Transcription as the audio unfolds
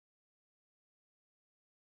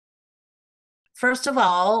First of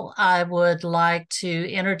all, I would like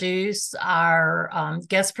to introduce our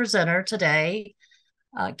guest presenter today.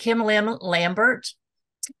 Kim Lambert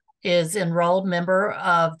is enrolled member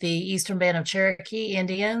of the Eastern Band of Cherokee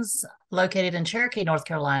Indians located in Cherokee, North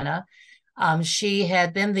Carolina. She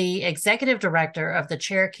had been the executive director of the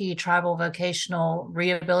Cherokee Tribal Vocational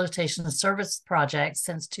Rehabilitation Service Project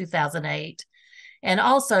since 2008, and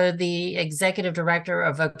also the executive director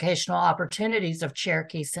of Vocational Opportunities of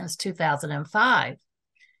Cherokee since 2005.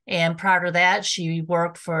 And prior to that, she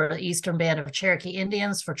worked for the Eastern Band of Cherokee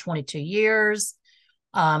Indians for 22 years.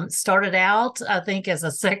 Started out, I think, as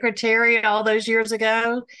a secretary all those years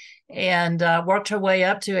ago, and worked her way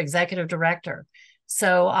up to executive director.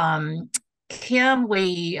 So, Kim,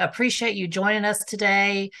 we appreciate you joining us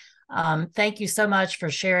today. Thank you so much for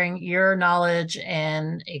sharing your knowledge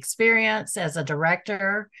and experience as a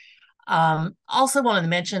director. Also wanted to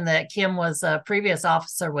mention that Kim was a previous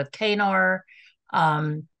officer with KNAR.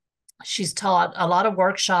 She's taught a lot of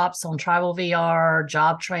workshops on tribal VR,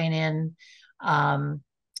 job training.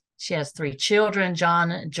 She has 3 children,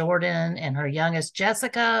 John, Jordan, and her youngest,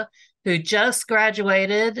 Jessica, who just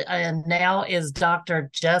graduated and now is Dr.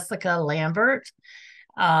 Jessica Lambert.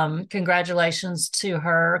 Congratulations to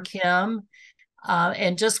her, Kim.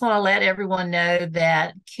 And just want to let everyone know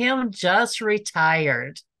that Kim just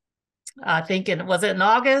retired. I think was it in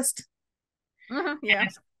August? Yeah.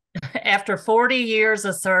 After 40 years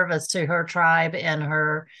of service to her tribe and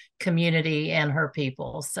her community and her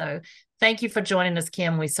people. So thank you for joining us,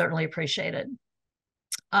 Kim. We certainly appreciate it.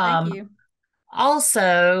 Thank you.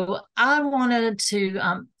 Also, I wanted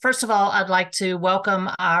to, first of all, I'd like to welcome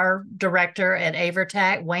our director at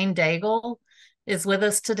AIVRS, Wayne Daigle, is with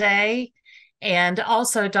us today. And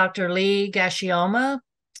also Dr. Lee Gashioma,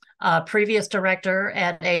 previous director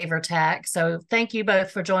at AIVRS. So thank you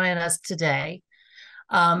both for joining us today.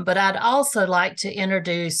 But I'd also like to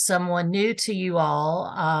introduce someone new to you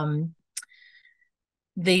all.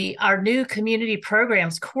 Our new community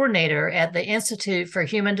programs coordinator at the Institute for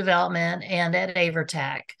Human Development and at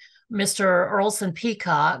AIVRS, Mr. Earlson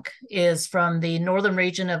Peacock, is from the northern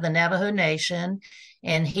region of the Navajo Nation,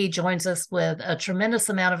 and he joins us with a tremendous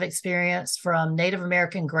amount of experience from Native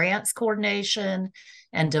American grants coordination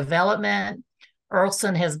and development.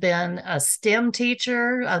 Earlson has been a STEM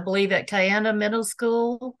teacher, I believe, at Kayanda Middle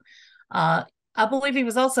School. I believe he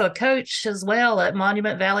was also a coach as well at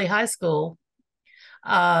Monument Valley High School.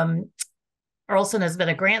 Earlson has been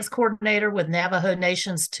a grants coordinator with Navajo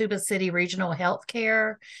Nation's Tuba City Regional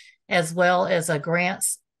Healthcare, as well as a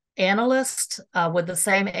grants analyst with the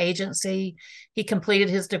same agency. He completed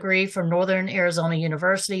his degree from Northern Arizona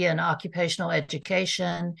University in occupational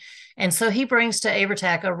education. And so he brings to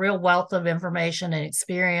AIVRS a real wealth of information and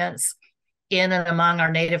experience in and among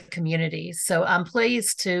our Native communities. So I'm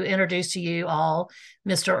pleased to introduce to you all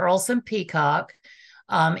Mr. Earlson Peacock.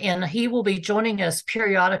 And he will be joining us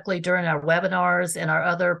periodically during our webinars and our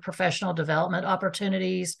other professional development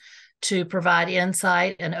opportunities to provide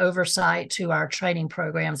insight and oversight to our training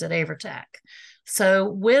programs at AIVRS. So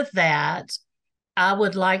with that, I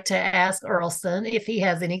would like to ask Earlson if he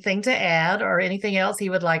has anything to add or anything else he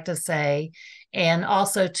would like to say, and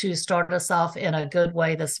also to start us off in a good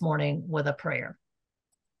way this morning with a prayer.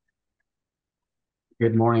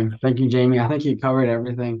 Good morning. Thank you, Jamie. I think you covered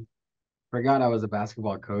everything. Forgot I was a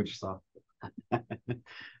basketball coach, so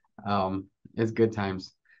it's good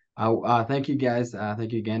times. Thank you guys.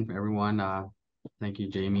 Thank you again for everyone. Thank you,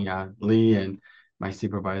 Jamie, Lee, and my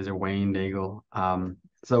supervisor, Wayne Daigle.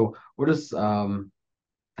 So we're just I'm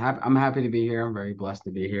happy to be here. I'm very blessed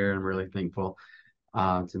to be here and really thankful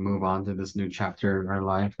to move on to this new chapter in our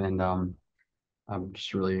life. And I'm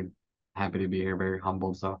just really happy to be here, very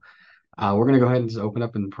humbled. So we're gonna go ahead and just open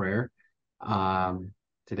up in prayer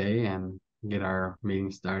today and get our meeting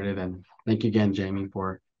started. And thank you again, Jamie,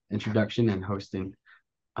 for introduction and hosting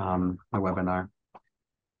my webinar.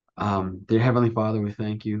 Dear Heavenly Father, we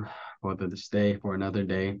thank you for this day, for another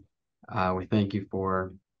day. We thank you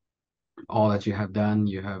for all that you have done,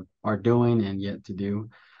 are doing, and yet to do.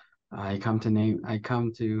 I come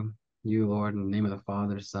to you, Lord, in the name of the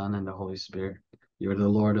Father, Son, and the Holy Spirit. You are the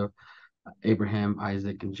Lord of Abraham,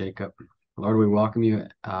 Isaac, and Jacob. Lord, we welcome you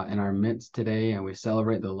in our midst today, and we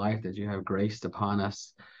celebrate the life that you have graced upon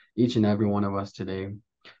us, each and every one of us today.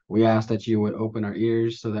 We ask that you would open our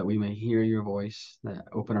ears so that we may hear your voice, that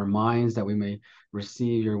open our minds that we may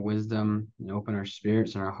receive your wisdom, and open our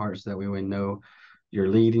spirits and our hearts that we would know your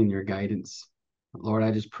leading, your guidance. Lord,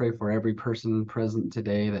 I just pray for every person present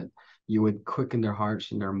today that you would quicken their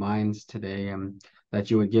hearts and their minds today, and that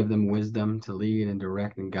you would give them wisdom to lead and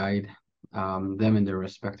direct and guide them in their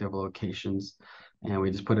respective locations. And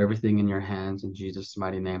we just put everything in your hands in Jesus'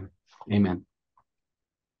 mighty name. Amen.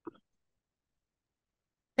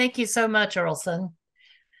 Thank you so much, Earlson.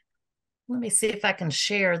 Let me see if I can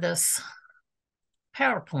share this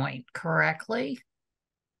PowerPoint correctly.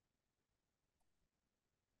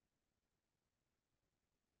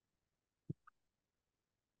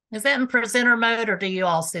 Is that in presenter mode, or do you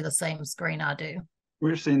all see the same screen I do?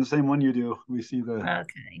 We're seeing the same one you do. We see the...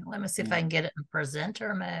 Okay, let me see if I can get it in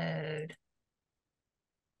presenter mode.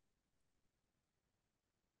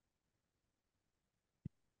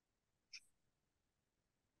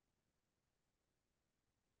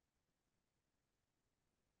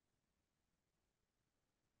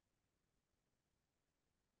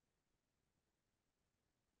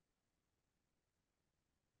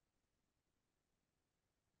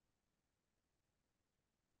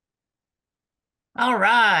 All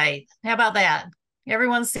right. How about that?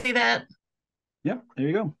 Everyone see that? Yep, there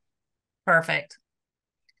you go. Perfect.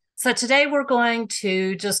 So today we're going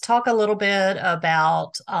to just talk a little bit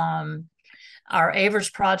about our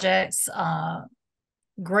AIVRS projects,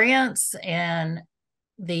 grants, and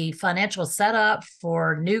the financial setup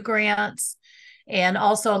for new grants, and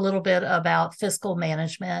also a little bit about fiscal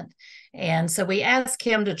management. And so we asked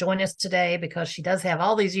Kim to join us today because she does have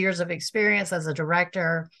all these years of experience as a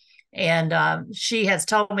director. And she has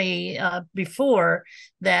told me before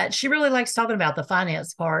that she really likes talking about the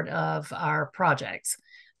finance part of our projects.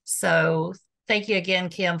 So thank you again,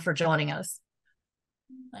 Kim, for joining us.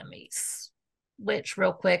 Let me switch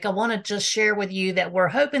real quick. I want to just share with you that we're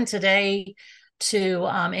hoping today to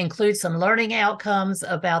include some learning outcomes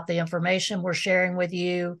about the information we're sharing with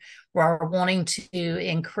you. We're wanting to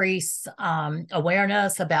increase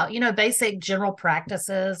awareness about, basic general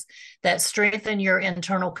practices that strengthen your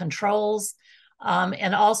internal controls,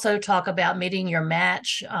 and also talk about meeting your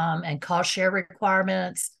match and cost share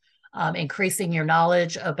requirements, increasing your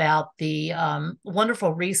knowledge about the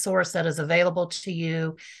wonderful resource that is available to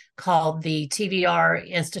you called the TVR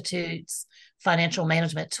Institute's Financial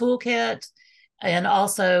Management Toolkit. And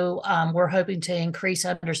also, we're hoping to increase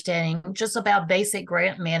understanding just about basic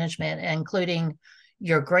grant management, including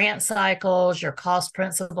your grant cycles, your cost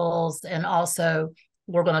principles, and also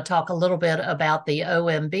we're going to talk a little bit about the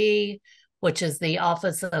OMB, which is the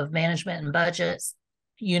Office of Management and Budget's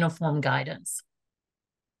uniform guidance.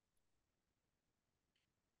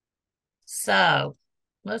 So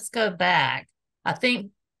let's go back. I think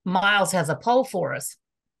Miles has a poll for us.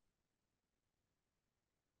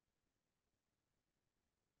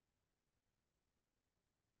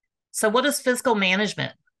 So what is fiscal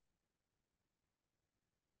management?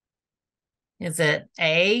 Is it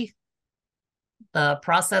A, the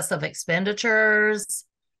process of expenditures,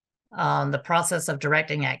 the process of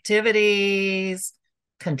directing activities,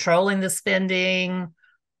 controlling the spending,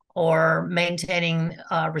 or maintaining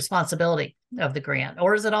responsibility of the grant?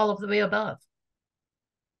 Or is it all of the above?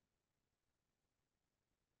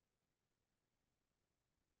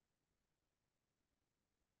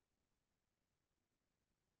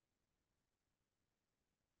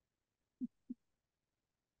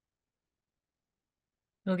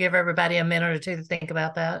 We'll give everybody a minute or two to think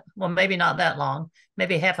about that. Well, maybe not that long,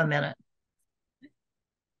 maybe half a minute.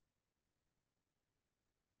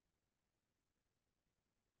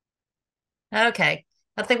 Okay,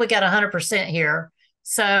 I think we got 100% here.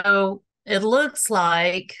 So it looks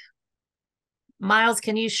like, Miles,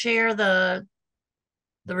 can you share the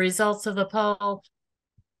results of the poll?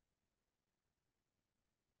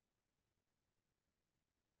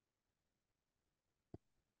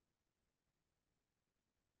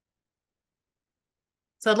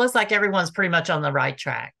 So it looks like everyone's pretty much on the right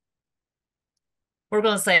track. We're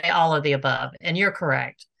going to say all of the above, and you're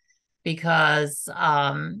correct, because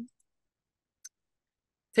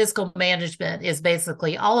fiscal management is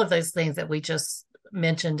basically all of those things that we just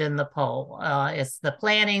mentioned in the poll. It's the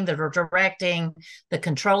planning, the directing, the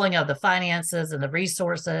controlling of the finances and the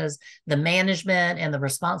resources, the management and the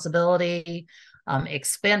responsibility,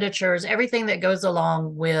 expenditures, everything that goes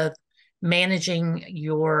along with managing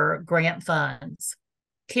your grant funds.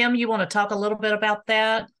 Kim, you want to talk a little bit about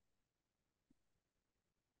that?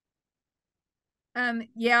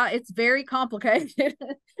 Yeah, it's very complicated,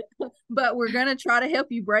 but we're going to try to help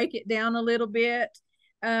you break it down a little bit.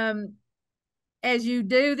 As you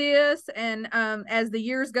do this, and as the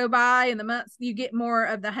years go by and the months, you get more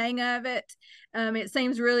of the hang of it. It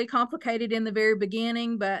seems really complicated in the very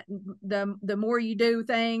beginning, but the more you do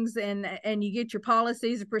things and you get your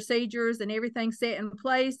policies and procedures and everything set in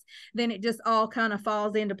place, then it just all kind of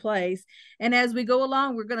falls into place. And as we go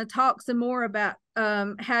along, we're going to talk some more about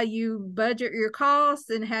how you budget your costs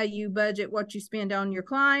and how you budget what you spend on your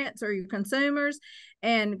clients or your consumers,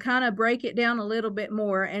 and kind of break it down a little bit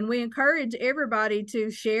more. And we encourage everybody to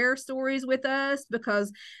share stories with us,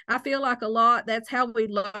 because I feel like a lot, that's how we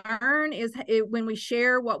learn, is when we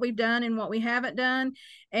share what we've done and what we haven't done.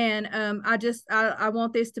 And I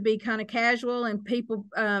want this to be kind of casual, and people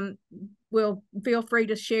will feel free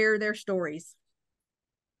to share their stories.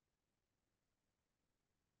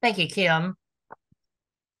 Thank you, Kim.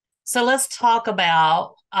 So let's talk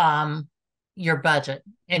about your budget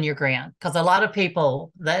and your grant, because a lot of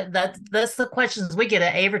people, that's the questions we get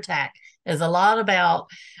at AIVRS is a lot about,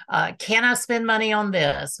 can I spend money on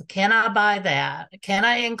this? Can I buy that? Can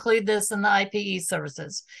I include this in the IPE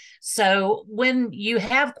services? So when you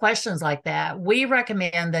have questions like that, we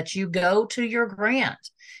recommend that you go to your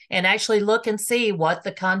grant and actually look and see what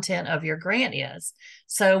the content of your grant is.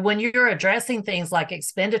 So when you're addressing things like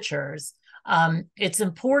expenditures, it's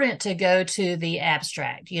important to go to the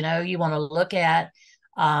abstract. You know, you want to look at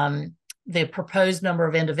the proposed number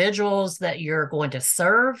of individuals that you're going to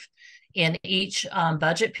serve in each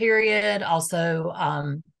budget period.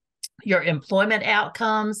 Also, your employment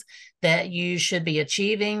outcomes that you should be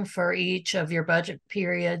achieving for each of your budget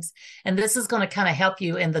periods. And this is going to kind of help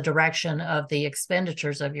you in the direction of the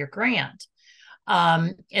expenditures of your grant.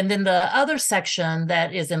 And then the other section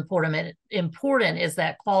that is important is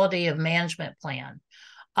that quality of management plan.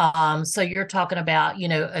 So you're talking about, you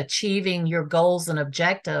know, achieving your goals and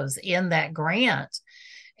objectives in that grant.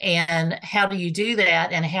 And how do you do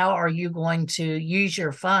that? And how are you going to use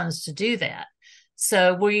your funds to do that?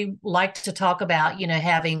 So we like to talk about, you know,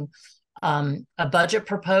 having a budget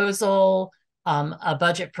proposal, a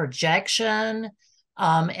budget projection,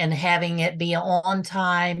 and having it be on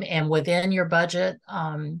time and within your budget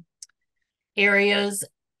areas.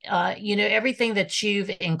 You know, everything that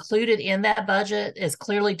you've included in that budget is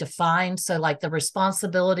clearly defined. So like the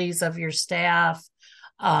responsibilities of your staff,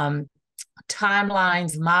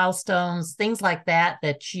 timelines, milestones, things like that,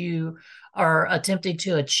 that you are attempting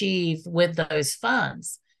to achieve with those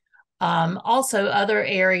funds. Also, other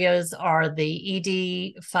areas are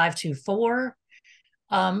the ED 524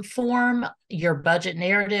 form, your budget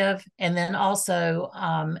narrative, and then also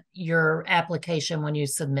your application when you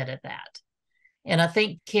submitted that. And I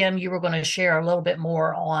think, Kim, you were going to share a little bit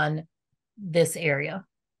more on this area.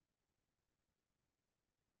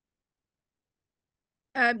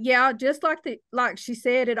 Yeah, just like she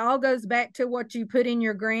said, it all goes back to what you put in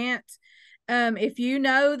your grant. If you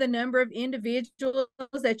know the number of individuals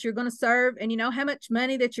that you're going to serve, and you know how much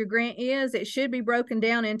money that your grant is, it should be broken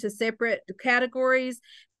down into separate categories.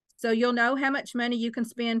 So you'll know how much money you can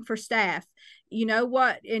spend for staff. You know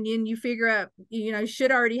what, and then you figure out, you know, you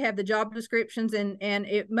should already have the job descriptions, and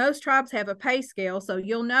most tribes have a pay scale, so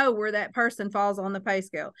you'll know where that person falls on the pay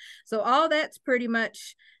scale. So all that's pretty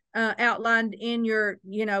much outlined in your,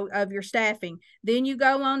 you know, of your staffing. Then you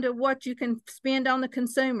go on to what you can spend on the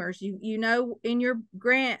consumers. You know, in your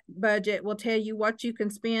grant budget will tell you what you can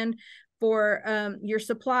spend for your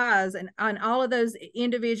supplies and on all of those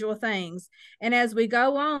individual things. And as we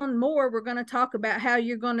go on more, we're going to talk about how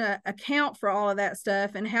you're going to account for all of that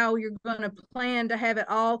stuff, and how you're going to plan to have it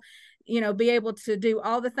all, you know, be able to do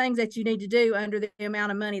all the things that you need to do under the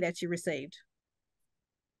amount of money that you received.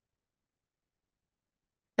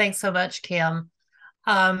 Thanks so much, Kim.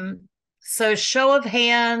 So show of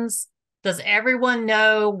hands, does everyone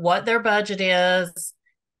know what their budget is?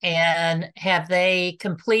 And have they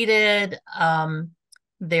completed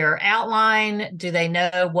their outline? Do they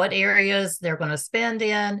know what areas they're going to spend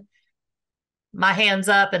in? My hand's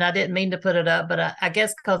up, and I didn't mean to put it up, but I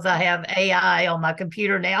guess because I have AI on my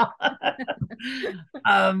computer now.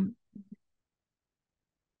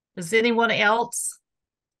 Does anyone else?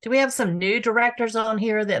 Do we have some new directors on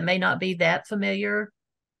here that may not be that familiar?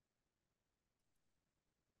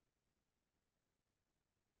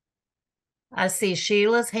 I see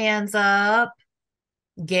Sheila's hands up.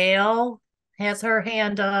 Gail has her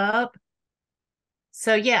hand up.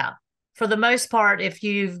 So yeah, for the most part, if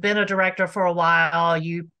you've been a director for a while,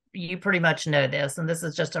 you pretty much know this, and this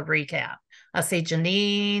is just a recap. I see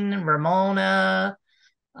Janine, Ramona,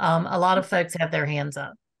 a lot of folks have their hands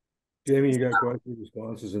up. Jamie, you got question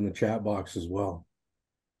responses in the chat box as well.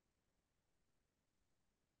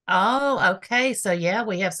 Oh, okay. So yeah,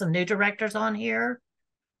 we have some new directors on here.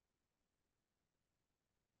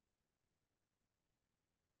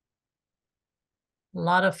 A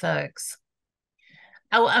lot of folks.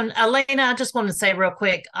 Oh, Elena, I just want to say real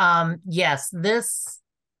quick, yes, this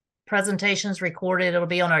presentation is recorded. It'll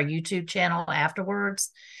be on our YouTube channel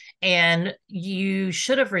afterwards. And you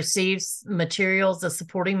should have received materials, the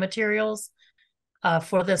supporting materials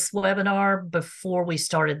for this webinar before we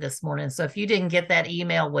started this morning. So if you didn't get that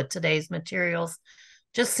email with today's materials,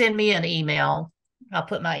 just send me an email. I'll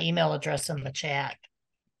put my email address in the chat.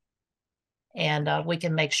 And we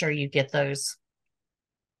can make sure you get those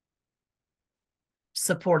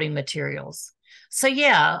supporting materials. So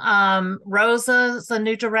yeah, Rosa's the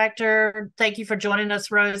new director. Thank you for joining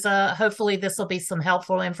us, Rosa. Hopefully this will be some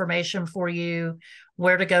helpful information for you,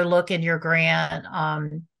 where to go look in your grant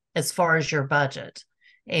as far as your budget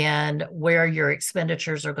and where your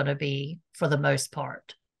expenditures are going to be for the most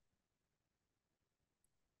part.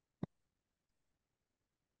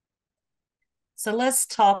 So let's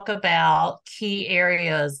talk about key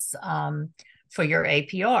areas for your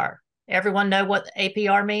APR. Everyone know what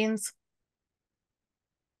APR means?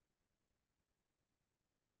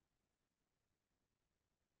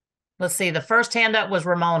 Let's see, the first hand up was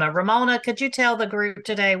Ramona. Ramona, could you tell the group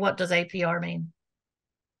today, what does APR mean?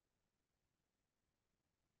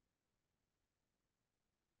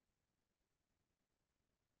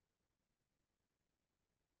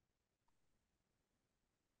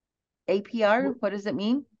 APR, what does it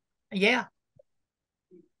mean? Yeah.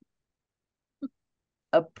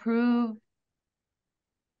 Approve.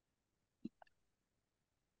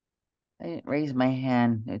 I didn't raise my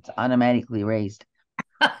hand. It's automatically raised.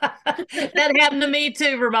 That happened to me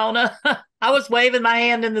too, Ramona. I was waving my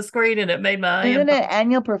hand in the screen and it made my Isn't hand. it an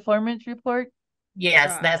annual performance report?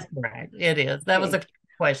 Yes, that's correct. It is. That was a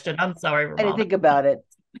question. I'm sorry, I didn't Ramona. think about it.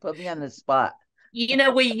 Put me on the spot. You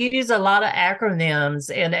know, we use a lot of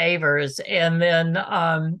acronyms in AIVRS, and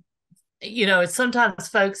then you know, sometimes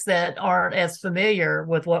folks that aren't as familiar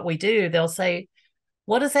with what we do, they'll say,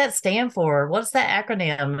 what does that stand for? What's that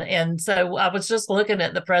acronym? And so I was just looking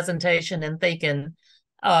at the presentation and thinking,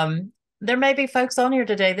 there may be folks on here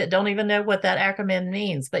today that don't even know what that acronym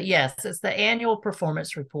means, but yes, it's the annual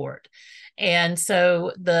performance report. And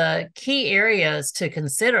so the key areas to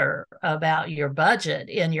consider about your budget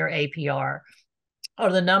in your APR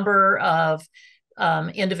are the number of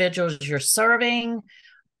individuals you're serving,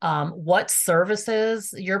 what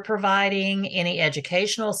services you're providing, any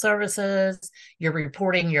educational services, you're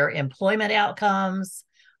reporting your employment outcomes.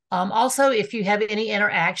 Also, if you have any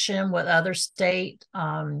interaction with other state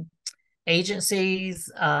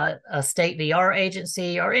agencies, a state VR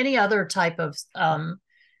agency, or any other type of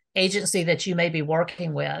agency that you may be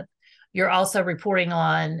working with. You're also reporting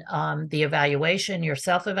on the evaluation, your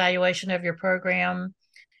self-evaluation of your program,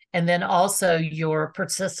 and then also your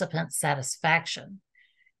participant satisfaction.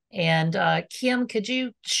 And Kim, could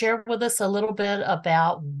you share with us a little bit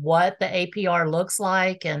about what the APR looks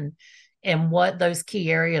like and what those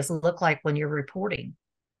key areas look like when you're reporting?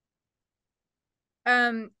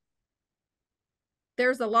 There's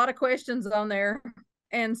a lot of questions on there.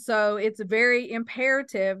 And so it's very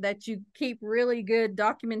imperative that you keep really good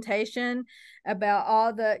documentation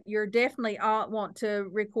about you're definitely want to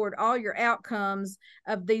record all your outcomes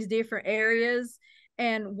of these different areas.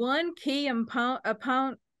 And one key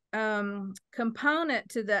component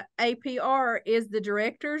to the APR is the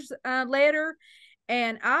director's letter.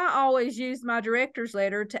 And I always use my director's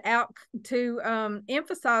letter to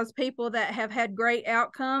emphasize people that have had great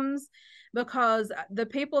outcomes, because the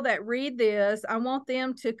people that read this, I want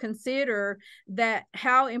them to consider that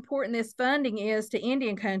how important this funding is to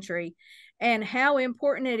Indian country and how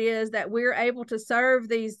important it is that we're able to serve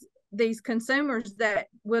these consumers that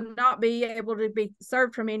will not be able to be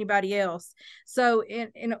served from anybody else. So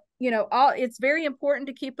it's very important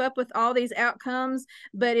to keep up with all these outcomes,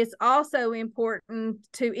 but it's also important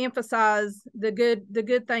to emphasize the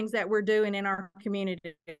good things that we're doing in our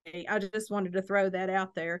community. I just wanted to throw that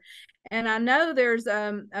out there. And I know there's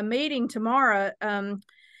a meeting tomorrow,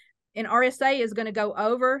 and RSA is going to go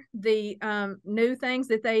over the new things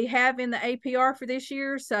that they have in the APR for this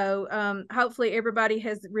year. So hopefully everybody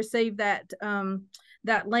has received that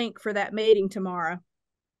link for that meeting tomorrow.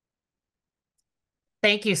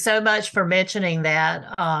 Thank you so much for mentioning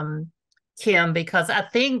that, Kim, because I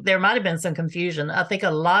think there might have been some confusion. I think a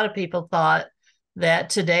lot of people thought that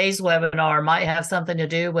today's webinar might have something to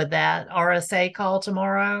do with that RSA call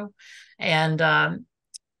tomorrow. And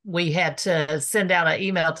we had to send out an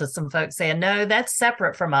email to some folks saying, no, that's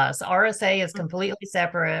separate from us. RSA is completely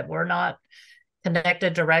separate. We're not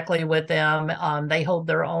connected directly with them. They hold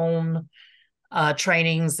their own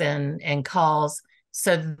trainings and calls.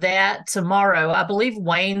 So that tomorrow, I believe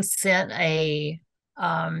Wayne sent a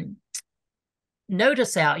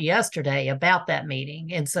notice out yesterday about that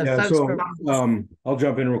meeting. And so Yeah, folks so were I'll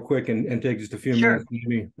jump in real quick and take just a few Sure. minutes,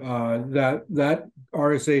 Amy. That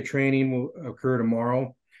RSA training will occur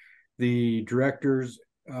tomorrow. The directors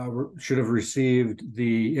should have received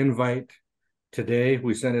the invite today.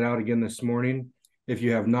 We sent it out again this morning. If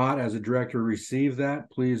you have not, as a director, received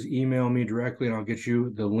that, please email me directly and I'll get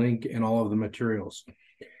you the link and all of the materials.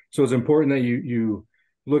 So it's important that you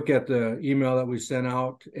look at the email that we sent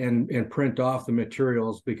out and print off the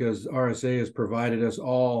materials, because RSA has provided us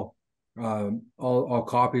all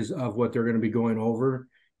copies of what they're going to be going over,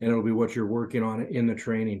 and it'll be what you're working on in the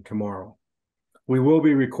training tomorrow. We will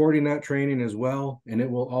be recording that training as well, and it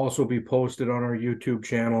will also be posted on our YouTube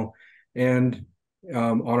channel and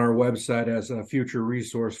on our website as a future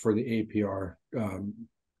resource for the APR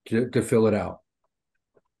to fill it out.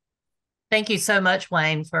 Thank you so much,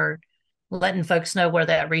 Wayne, for letting folks know where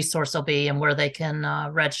that resource will be and where they can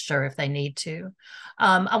register if they need to.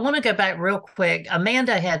 I want to go back real quick.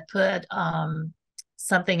 Amanda had put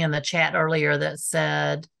something in the chat earlier that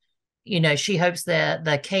said, she hopes that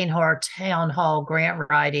the Canehar Town Hall grant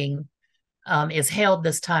writing is held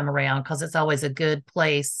this time around, because it's always a good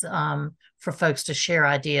place for folks to share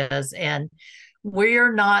ideas. And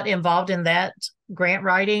we're not involved in that grant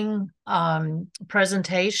writing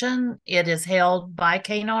presentation. It is held by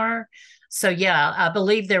Canehar. So yeah, I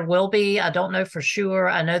believe there will be. I don't know for sure.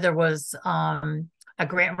 I know there was a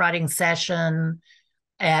grant writing session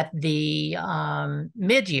at the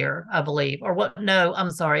mid-year, I believe, or what? No, I'm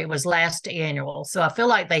sorry. It was last annual. So I feel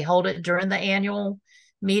like they hold it during the annual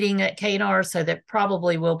meeting at Canehar. So that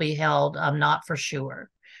probably will be held. I'm not for sure.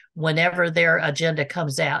 Whenever their agenda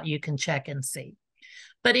comes out, you can check and see.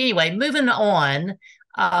 But anyway, moving on,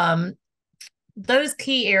 those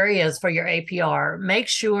key areas for your APR, make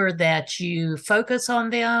sure that you focus on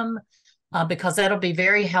them because that'll be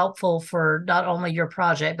very helpful for not only your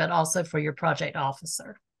project, but also for your project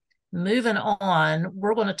officer. Moving on,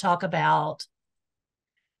 we're going to talk about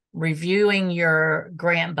reviewing your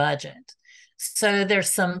grant budget. So there's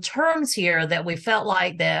some terms here that we felt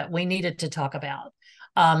like that we needed to talk about.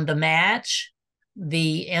 The match,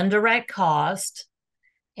 the indirect cost,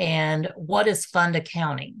 and what is fund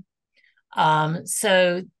accounting.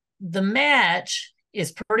 So the match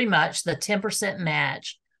is pretty much the 10%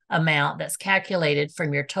 match amount that's calculated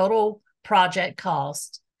from your total project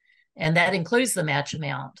cost, and that includes the match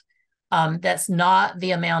amount. That's not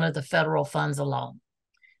the amount of the federal funds alone.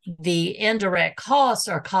 The indirect costs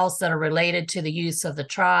are costs that are related to the use of the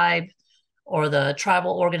tribe or the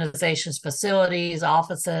tribal organization's facilities,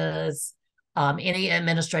 offices, any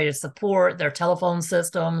administrative support, their telephone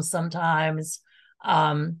systems sometimes,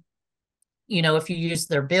 if you use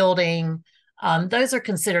their building, those are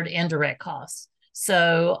considered indirect costs.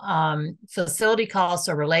 So facility costs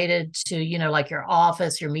are related to, like your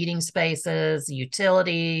office, your meeting spaces,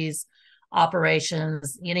 utilities,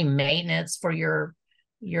 operations, any maintenance for your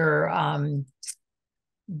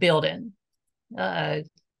building. I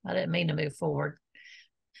didn't mean to move forward.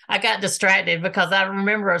 I got distracted because I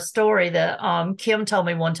remember a story that Kim told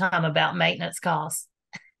me one time about maintenance costs.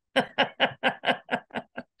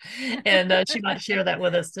 And she might share that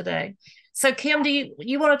with us today. So Kim, do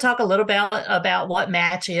you want to talk a little about what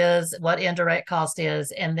match is, what indirect cost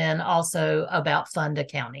is, and then also about fund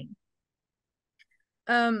accounting?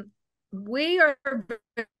 We are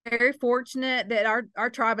very fortunate that our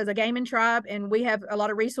tribe is a gaming tribe and we have a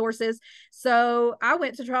lot of resources. So I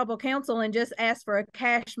went to tribal council and just asked for a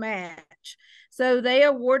cash match. So they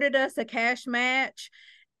awarded us a cash match.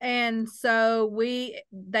 And so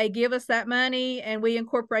they give us that money and we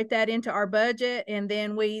incorporate that into our budget. And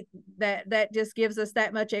then that just gives us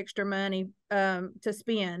that much extra money to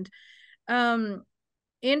spend.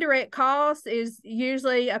 Indirect cost is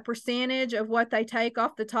usually a percentage of what they take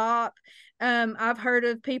off the top. I've heard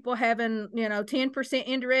of people having, 10%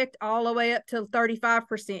 indirect all the way up to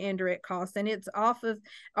 35% indirect cost. And it's off of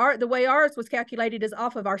the way ours was calculated is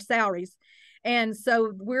off of our salaries. And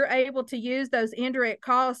so we're able to use those indirect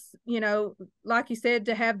costs, like you said,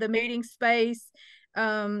 to have the meeting space,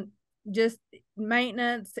 just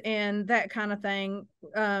maintenance and that kind of thing.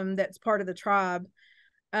 That's part of the tribe.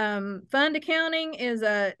 Fund accounting is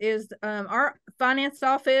our finance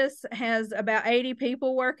office has about 80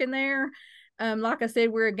 people working there. Like I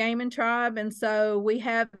said, we're a gaming tribe, and so we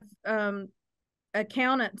have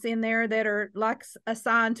accountants in there that are like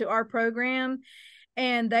assigned to our program,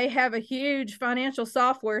 and they have a huge financial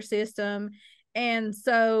software system, and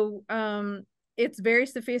so it's very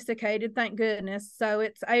sophisticated, thank goodness. So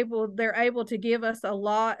they're able to give us a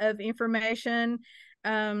lot of information.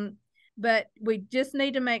 but we just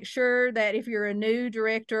need to make sure that if you're a new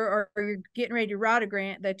director or you're getting ready to write a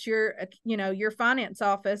grant, that your finance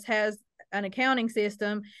office has an accounting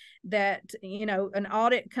system that, an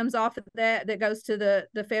audit comes off of that goes to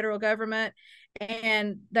the federal government,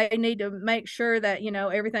 and they need to make sure that,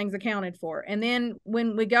 everything's accounted for. And then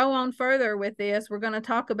when we go on further with this, we're going to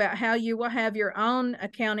talk about how you will have your own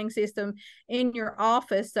accounting system in your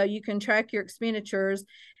office so you can track your expenditures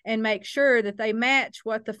and make sure that they match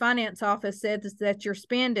what the finance office says that you're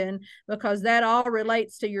spending, because that all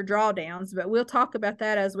relates to your drawdowns. But we'll talk about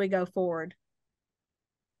that as we go forward.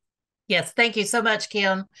 Yes, thank you so much,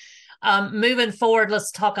 Kim. Moving forward,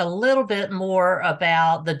 let's talk a little bit more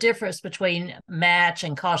about the difference between match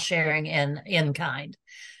and cost sharing and in-kind.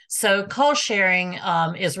 So cost sharing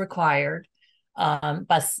is required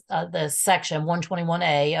by the section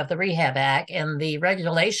 121A of the Rehab Act, and the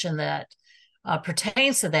regulation that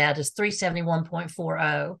pertains to that is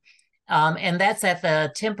 371.40. And that's at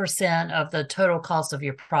the 10% of the total cost of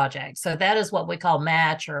your project. So that is what we call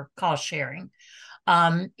match or cost sharing.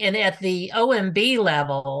 And at the OMB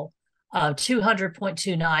level,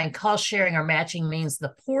 200.29, cost sharing or matching means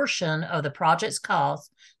the portion of the project's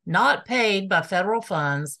cost not paid by federal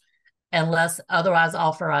funds unless otherwise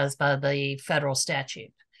authorized by the federal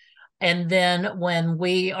statute. And then when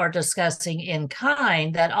we are discussing in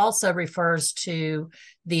kind, that also refers to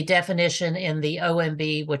the definition in the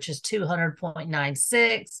OMB, which is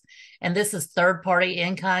 200.96. And this is third party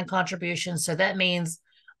in kind contributions. So that means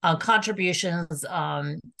contributions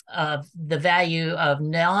of the value of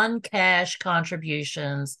non-cash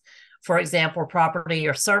contributions, for example, property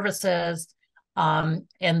or services, and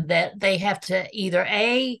that they have to either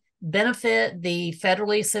A, benefit the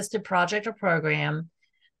federally assisted project or program,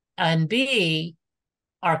 and B,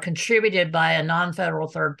 are contributed by a non-federal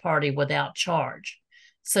third party without charge.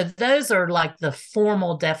 So those are like the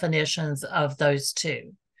formal definitions of those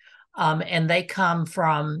two. And they come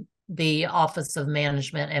from the Office of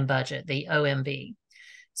Management and Budget, the OMB.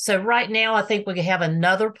 So right now, I think we have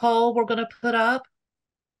another poll we're going to put up.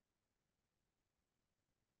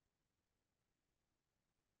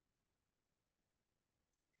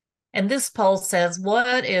 And this poll says,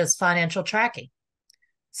 what is financial tracking?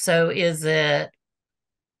 So is it,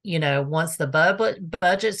 once the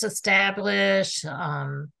budget's established,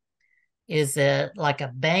 is it like a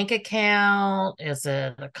bank account? Is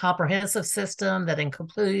it a comprehensive system that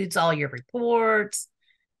includes all your reports?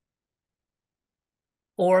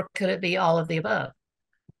 Or could it be all of the above?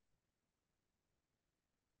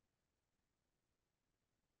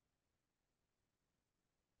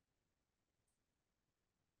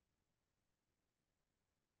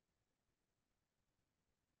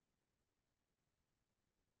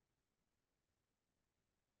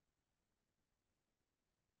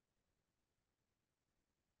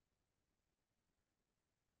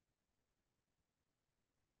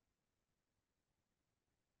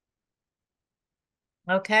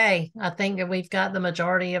 Okay, I think that we've got the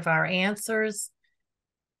majority of our answers.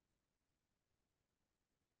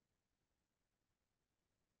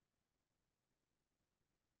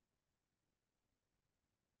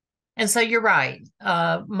 And so you're right.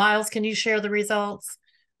 Miles, can you share the results?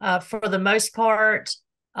 For the most part,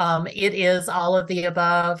 it is all of the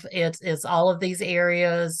above. It's all of these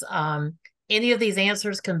areas. Any of these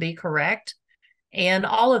answers can be correct, and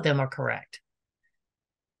all of them are correct.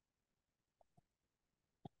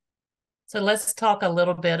 So let's talk a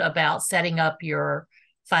little bit about setting up your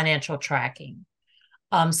financial tracking.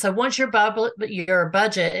 So once your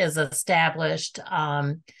budget is established,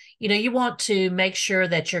 you want to make sure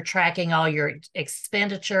that you're tracking all your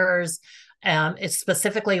expenditures. It's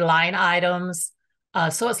specifically line items.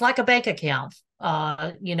 So it's like a bank account.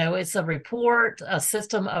 It's a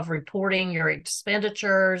system of reporting your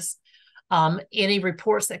expenditures. Any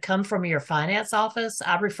reports that come from your finance office,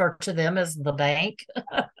 I refer to them as the bank.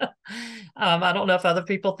 I don't know if other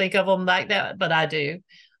people think of them like that, but I do.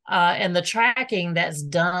 And the tracking that's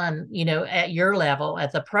done, at your level,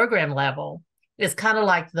 at the program level, is kind of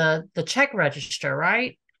like the check register,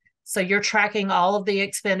 right? So you're tracking all of the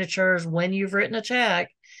expenditures when you've written a check,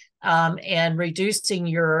 and reducing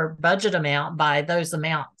your budget amount by those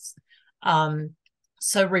amounts.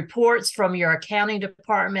 So reports from your accounting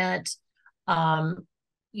department,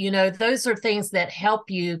 those are things that help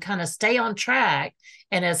you kind of stay on track.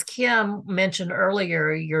 And as Kim mentioned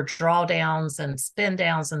earlier, your drawdowns and spend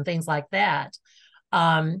downs and things like that,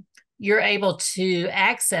 you're able to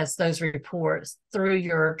access those reports through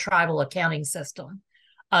your tribal accounting system.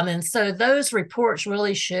 And so those reports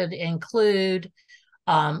really should include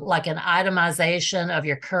like an itemization of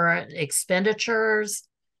your current expenditures,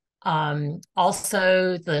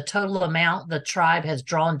 Also, the total amount the tribe has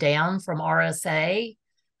drawn down from RSA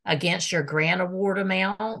against your grant award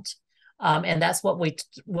amount. And that's what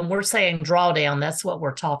when we're saying drawdown, that's what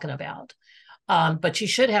we're talking about. But you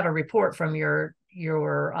should have a report from your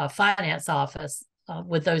finance office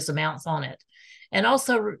with those amounts on it. And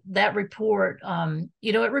also that report,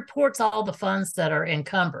 it reports all the funds that are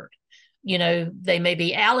encumbered. They may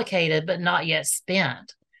be allocated, but not yet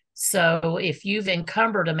spent. So if you've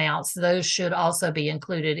encumbered amounts, those should also be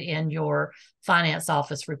included in your finance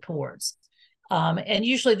office reports. And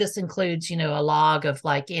usually this includes, a log of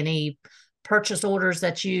like any purchase orders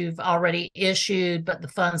that you've already issued, but the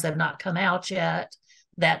funds have not come out yet,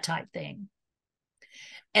 that type thing.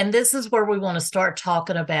 And this is where we want to start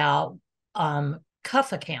talking about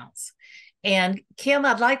CUF accounts. And Kim,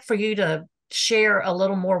 I'd like for you to share a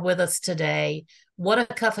little more with us today what a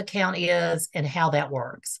CUF account is and how that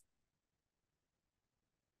works.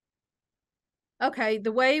 Okay,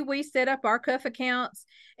 the way we set up our CUF accounts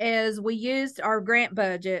is we used our grant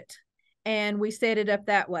budget and we set it up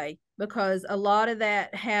that way, because a lot of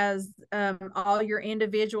that has all your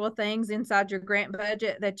individual things inside your grant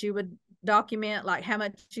budget that you would document, like how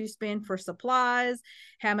much you spend for supplies,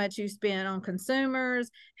 how much you spend on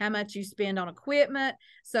consumers, how much you spend on equipment.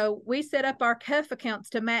 So we set up our CUF accounts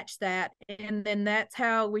to match that. And then that's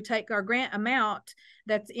how we take our grant amount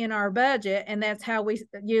that's in our budget, and that's how we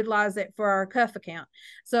utilize it for our CUF account.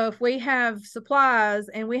 So if we have supplies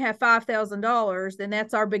and we have $5,000, then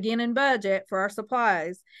that's our beginning budget for our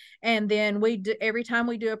supplies. And then every time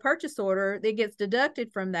we do a purchase order, it gets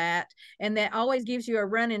deducted from that. And that always gives you a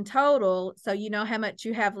running total, so you know how much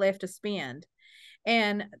you have left to spend.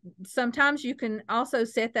 And sometimes you can also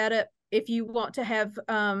set that up if you want to have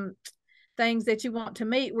things that you want to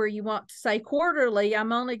meet, where you want to say quarterly,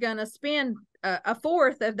 I'm only going to spend a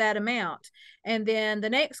fourth of that amount, and then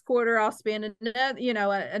the next quarter I'll spend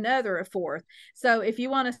another a fourth. So if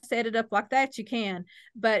you want to set it up like that, you can,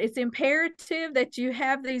 but it's imperative that you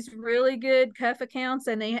have these really good CUF accounts,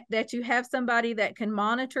 and that you have somebody that can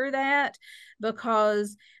monitor that,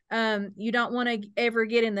 because you don't want to ever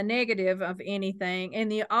get in the negative of anything.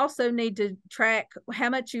 And you also need to track how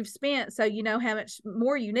much you've spent, so you know how much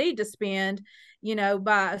more you need to spend,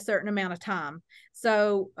 by a certain amount of time.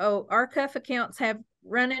 So our CUF accounts have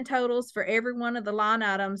running totals for every one of the line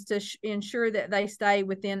items to ensure that they stay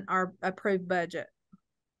within our approved budget.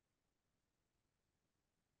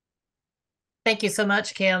 Thank you so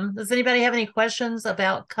much, Kim. Does anybody have any questions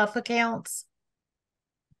about CUF accounts?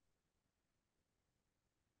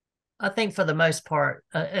 I think for the most part,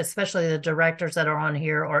 especially the directors that are on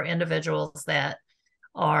here, are individuals that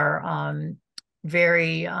are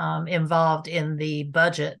very involved in the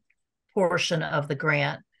budget portion of the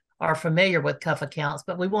grant, are familiar with CUF accounts,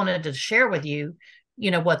 but we wanted to share with you,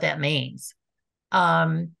 what that means.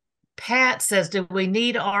 Pat says, do we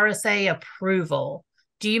need RSA approval?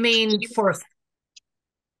 Do you mean for...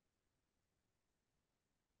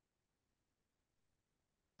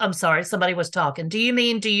 I'm sorry, somebody was talking. Do you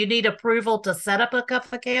need approval to set up a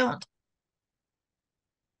CUF account?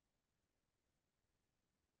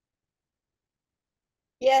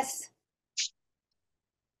 Yes.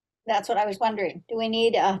 That's what I was wondering. Do we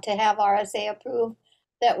need to have RSA approve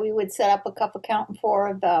that we would set up a CUF account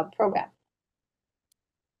for the program?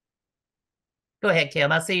 Go ahead,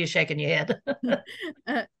 Kim. I see you shaking your head.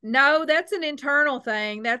 No, that's an internal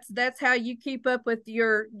thing. That's how you keep up with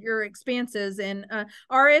your expenses. And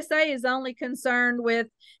RSA is only concerned with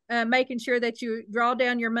making sure that you draw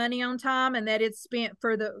down your money on time, and that it's spent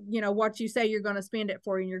for the, what you say you're going to spend it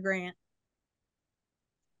for in your grant.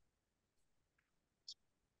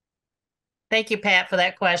 Thank you, Pat, for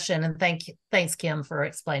that question. And thanks, Kim, for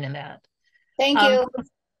explaining that. Thank you.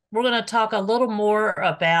 We're going to talk a little more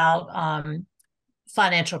about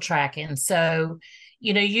financial tracking. So,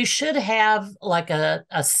 you should have like a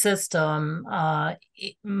system.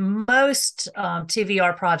 Most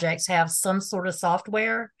TVR projects have some sort of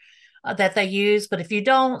software that they use, but if you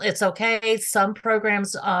don't, it's okay. Some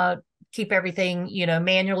programs keep everything,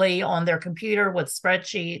 manually on their computer with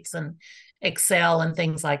spreadsheets and Excel and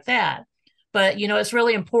things like that. But, it's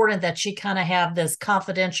really important that you kind of have this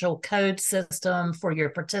confidential code system for your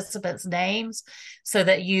participants' names, so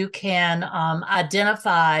that you can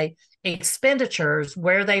identify expenditures,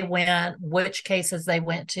 where they went, which cases they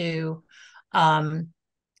went to,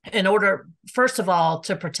 in order, first of all,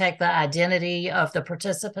 to protect the identity of the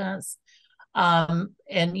participants. And,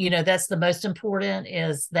 that's the most important,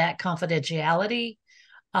 is that confidentiality.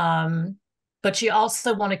 But you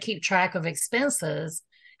also want to keep track of expenses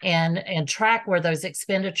and track where those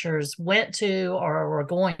expenditures went to or were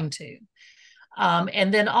going to.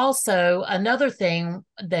 And then also another thing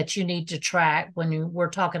that you need to track when we're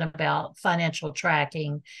talking about financial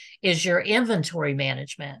tracking is your inventory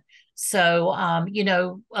management. So,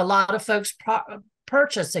 a lot of folks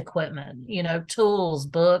purchase equipment, tools,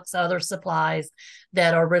 books, other supplies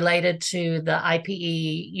that are related to the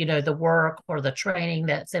IPE, the work or the training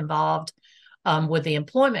that's involved with the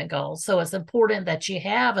employment goals. So it's important that you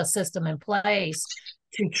have a system in place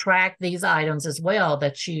to track these items as well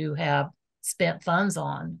that you have spent funds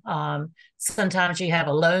on. Sometimes you have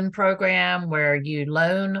a loan program where you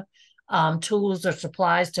loan tools or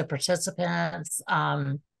supplies to participants,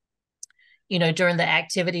 during the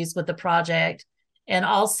activities with the project. And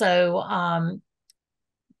also,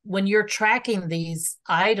 when you're tracking these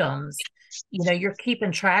items, you're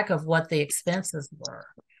keeping track of what the expenses were.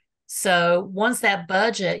 So once that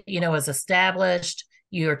budget, is established,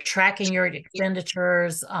 you're tracking your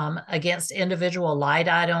expenditures against individual line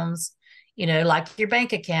items, like your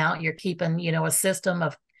bank account, you're keeping, a system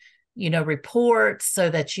of, reports so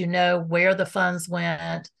that you know where the funds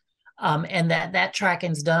went, and that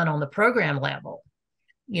tracking's done on the program level.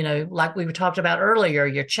 Like we talked about earlier,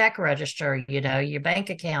 your check register, your bank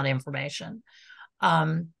account information.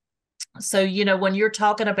 So, when you're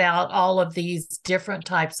talking about all of these different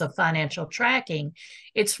types of financial tracking,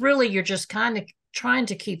 it's really, you're just kind of trying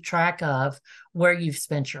to keep track of where you've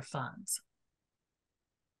spent your funds.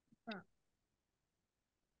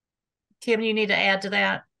 Kim, you need to add to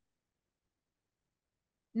that?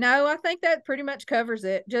 No, I think that pretty much covers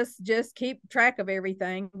it. Just keep track of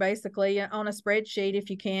everything basically on a spreadsheet if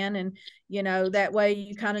you can. And, that way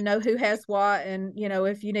you kind of know who has what, and,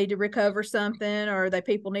 if you need to recover something or that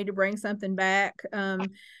people need to bring something back.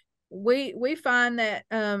 We find that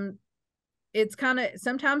it's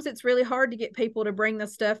sometimes it's really hard to get people to bring the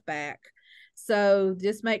stuff back. So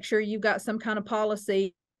just make sure you've got some kind of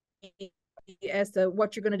policy as to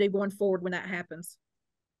what you're going to do going forward when that happens.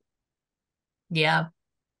 Yeah.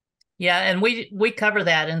 Yeah, and we cover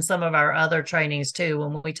that in some of our other trainings too,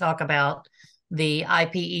 when we talk about the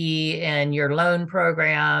IPE and your loan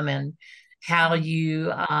program and how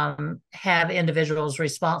you have individuals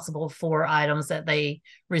responsible for items that they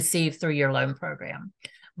receive through your loan program.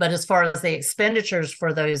 But as far as the expenditures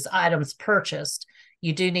for those items purchased,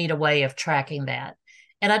 you do need a way of tracking that.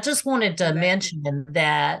 And I just wanted to mention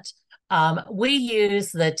that we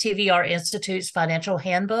use the TVR Institute's financial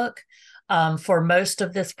handbook for most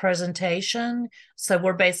of this presentation. So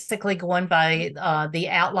we're basically going by the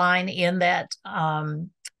outline in that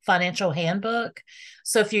financial handbook.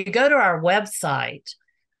 So if you go to our website,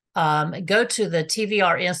 go to the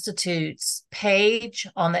TVR Institute's page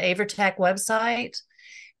on the AIVRS website,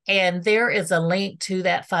 and there is a link to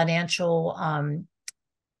that financial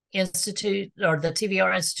institute, or the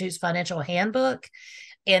TVR Institute's financial handbook.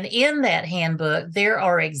 And in that handbook, there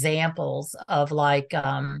are examples of like,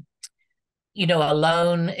 a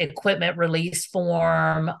loan equipment release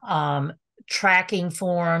form, tracking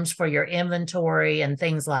forms for your inventory and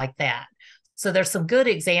things like that. So there's some good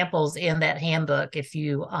examples in that handbook if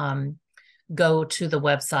you go to the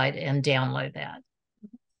website and download that.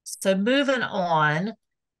 So moving on,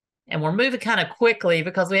 and we're moving kind of quickly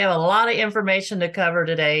because we have a lot of information to cover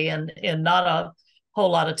today and not a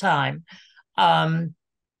whole lot of time.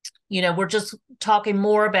 We're just talking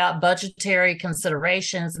more about budgetary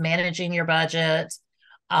considerations, managing your budget,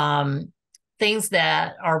 things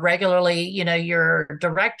that are regularly, your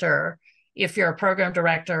director, if you're a program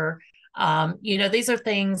director, these are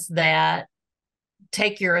things that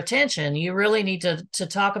take your attention. You really need to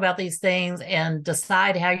talk about these things and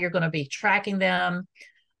decide how you're going to be tracking them.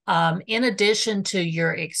 In addition to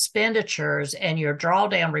your expenditures and your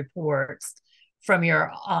drawdown reports from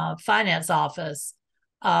your finance office,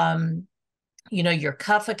 your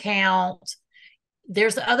CUF account.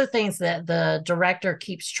 There's other things that the director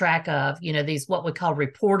keeps track of, these what we call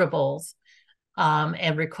reportables,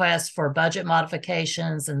 and requests for budget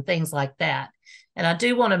modifications and things like that. And I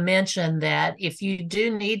do want to mention that if you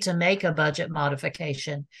do need to make a budget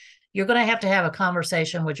modification, you're going to have a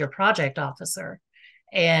conversation with your project officer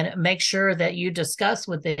and make sure that you discuss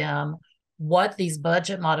with them what these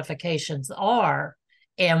budget modifications are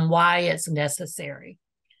and why it's necessary.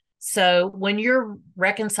 So when you're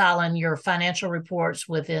reconciling your financial reports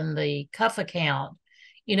within the CUF account,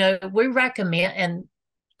 we recommend, and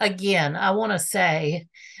again, I want to say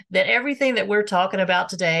that everything that we're talking about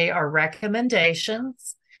today are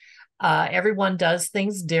recommendations. Everyone does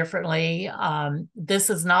things differently.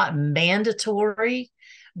 This is not mandatory,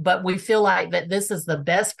 but we feel like that this is the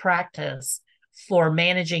best practice for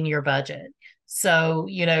managing your budget. So,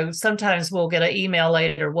 sometimes we'll get an email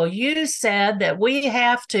later. Well, you said that we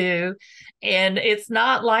have to, and it's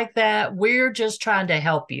not like that. We're just trying to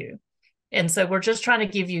help you. And so we're just trying to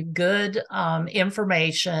give you good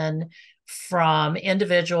information from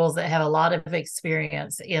individuals that have a lot of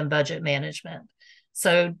experience in budget management.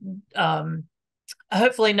 So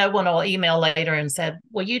hopefully no one will email later and said,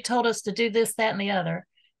 well, you told us to do this, that, and the other,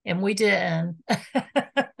 and we didn't.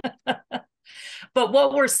 But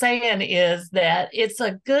what we're saying is that it's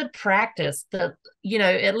a good practice that,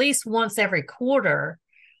 at least once every quarter,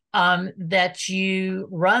 that you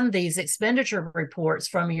run these expenditure reports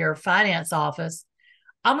from your finance office.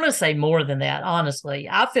 I'm going to say more than that, honestly.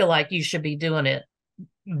 I feel like you should be doing it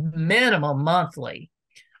minimum monthly,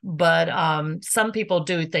 but some people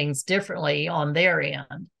do things differently on their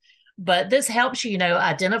end. But this helps you,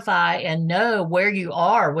 identify and know where you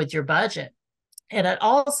are with your budget. And it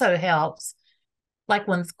also helps, like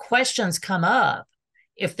when questions come up,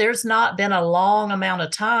 if there's not been a long amount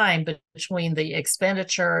of time between the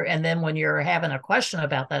expenditure and then when you're having a question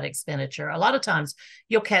about that expenditure, a lot of times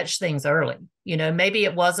you'll catch things early. Maybe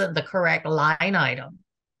it wasn't the correct line item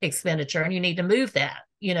expenditure and you need to move that,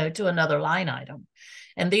 to another line item.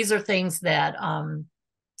 And these are things that I'm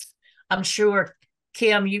sure,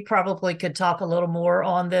 Kim, you probably could talk a little more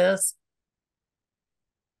on this.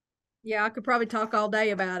 Yeah, I could probably talk all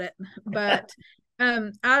day about it, but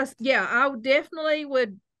I definitely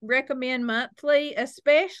would recommend monthly,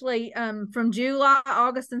 especially from July,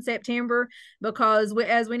 August, and September, because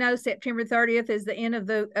as we know, September 30th is the end of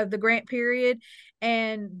the grant period,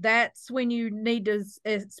 and that's when you need to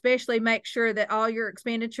especially make sure that all your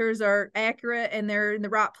expenditures are accurate and they're in the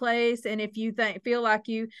right place. And if you feel like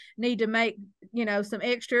you need to make some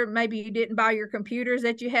extra, maybe you didn't buy your computers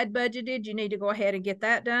that you had budgeted, you need to go ahead and get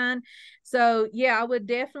that done. So yeah, I would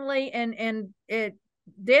definitely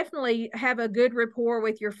definitely have a good rapport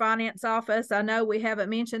with your finance office. I know we haven't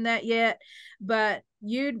mentioned that yet, but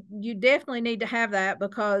you definitely need to have that,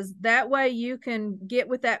 because that way you can get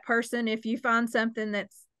with that person if you find something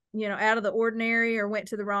that's out of the ordinary or went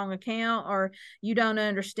to the wrong account or you don't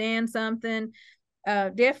understand something.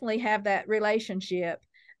 Definitely have that relationship.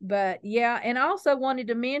 But yeah, and I also wanted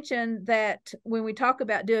to mention that when we talk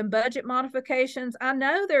about doing budget modifications, I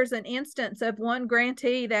know there's an instance of one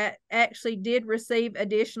grantee that actually did receive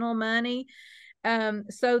additional money.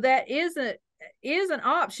 So that is an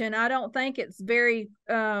option. I don't think it's very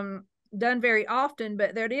done very often,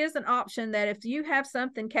 but there is an option that if you have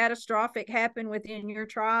something catastrophic happen within your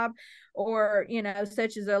tribe, or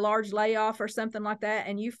such as a large layoff or something like that,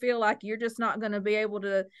 and you feel like you're just not going to be able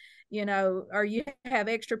to, or you have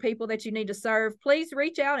extra people that you need to serve, please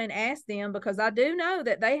reach out and ask them, because I do know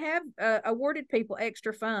that they have awarded people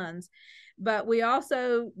extra funds. But you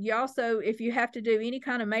also, if you have to do any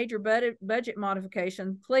kind of major budget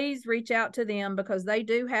modification, please reach out to them, because they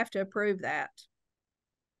do have to approve that.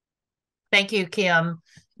 Thank you, Kim.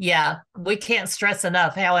 Yeah, we can't stress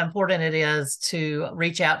enough how important it is to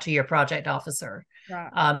reach out to your project officer,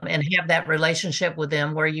 right, and have that relationship with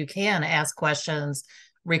them where you can ask questions,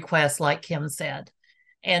 requests, like Kim said.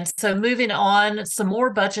 And so moving on, some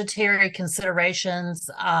more budgetary considerations.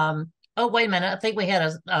 Oh, wait a minute. I think we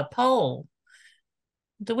had a poll.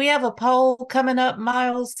 Do we have a poll coming up,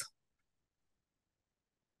 Miles?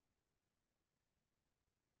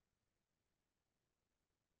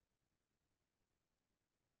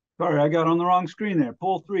 Sorry, I got on the wrong screen there.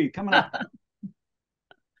 Poll 3 coming up.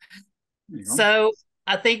 So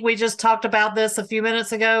I think we just talked about this a few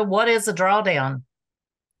minutes ago. What is a drawdown?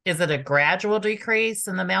 Is it a gradual decrease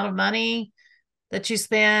in the amount of money that you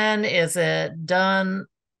spend? Is it done,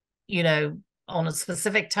 on a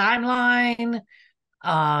specific timeline?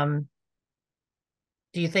 Do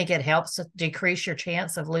you think it helps to decrease your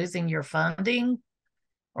chance of losing your funding,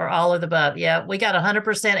 or all of the above? Yeah, we got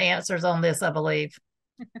 100% answers on this, I believe.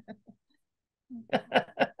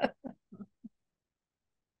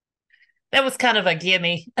 That was kind of a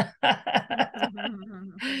gimme.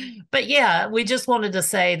 But yeah, we just wanted to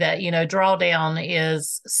say that, drawdown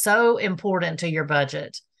is so important to your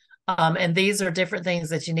budget. And these are different things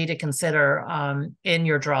that you need to consider in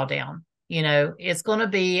your drawdown. It's going to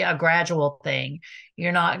be a gradual thing.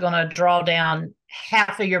 You're not going to draw down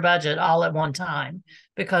half of your budget all at one time,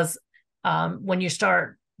 because when you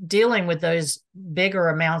start dealing with those bigger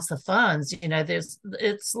amounts of funds,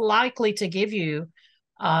 it's likely to give you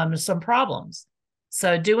some problems.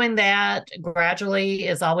 So doing that gradually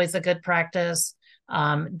is always a good practice.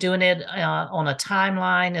 Doing it on a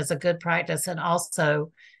timeline is a good practice. And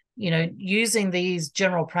also, using these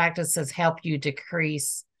general practices help you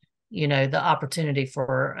decrease, the opportunity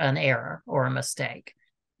for an error or a mistake.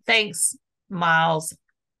 Thanks, Miles.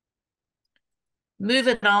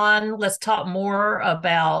 Moving on, let's talk more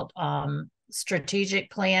about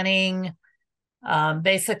strategic planning.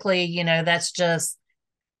 Basically, you know, that's just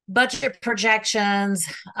budget projections.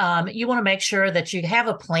 You want to make sure that you have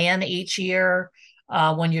a plan each year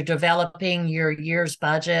when you're developing your year's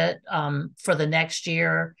budget for the next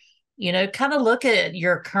year. You know, kind of look at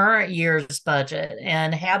your current year's budget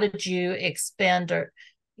and how did you expend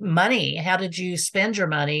money? How did you spend your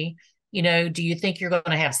money? You know, do you think you're going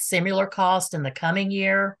to have similar cost in the coming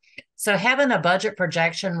year? So having a budget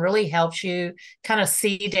projection really helps you kind of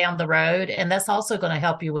see down the road, and that's also going to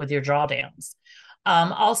help you with your drawdowns.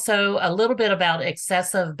 Also, a little bit about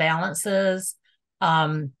excessive balances.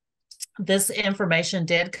 This information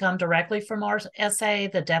did come directly from our essay,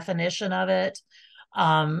 the definition of it,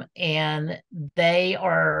 and they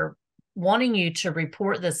are wanting you to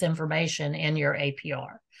report this information in your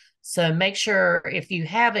APR. So make sure if you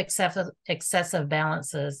have excessive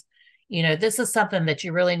balances, you know, this is something that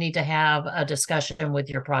you really need to have a discussion with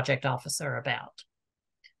your project officer about.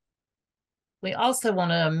 We also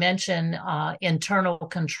want to mention internal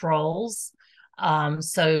controls.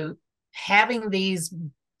 So having these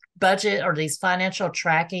budget or these financial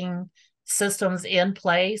tracking systems in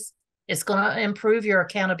place, it's going to improve your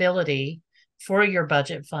accountability for your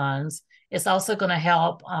budget funds. It's also going to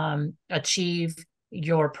help achieve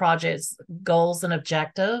your project's goals and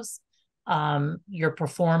objectives, your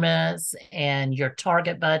performance and your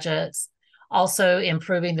target budgets, also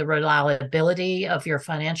improving the reliability of your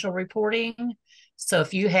financial reporting. So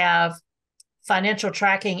if you have financial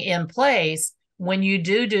tracking in place, when you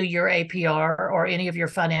do your APR or any of your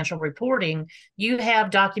financial reporting, you have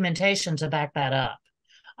documentation to back that up.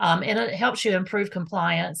 And it helps you improve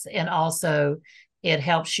compliance, and also it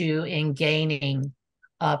helps you in gaining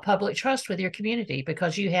public trust with your community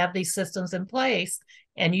because you have these systems in place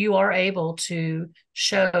and you are able to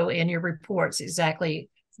show in your reports exactly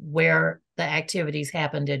where the activities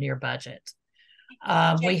happened in your budget.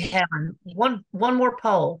 We have one more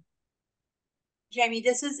poll. Jamie,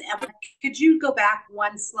 this is Emma. Could you go back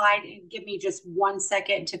one slide and give me just 1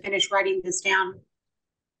 second to finish writing this down?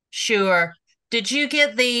 Sure. Did you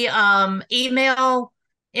get the email,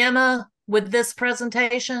 Emma, with this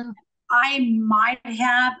presentation? I might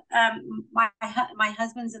have. My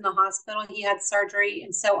husband's in the hospital. He had surgery,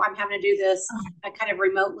 and so I'm having to do this kind of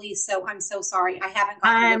remotely. So I'm so sorry. I haven't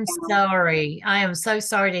got. I'm sorry. I am so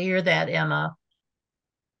sorry to hear that, Emma.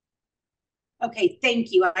 Okay,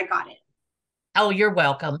 thank you. I got it. Oh, you're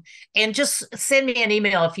welcome. And just send me an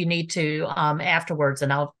email if you need to afterwards,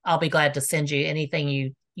 and I'll be glad to send you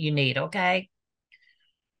anything you need. Okay.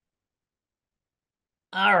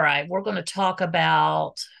 All right, we're going to talk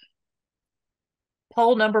about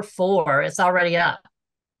poll number 4. It's already up.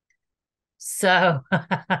 So,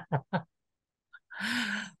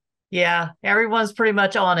 yeah, everyone's pretty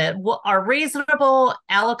much on it. Are reasonable,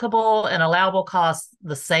 allocable, and allowable costs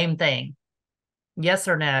the same thing? Yes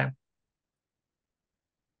or no?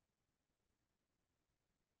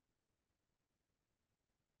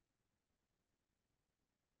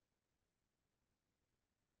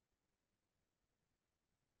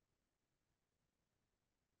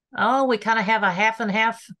 Oh, we kind of have a half and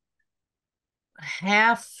half.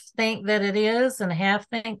 Half think that it is and half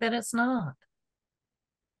think that it's not.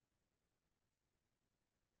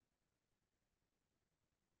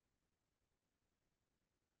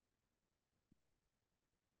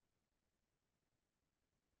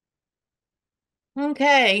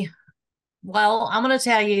 Okay. Well, I'm going to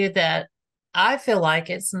tell you that I feel like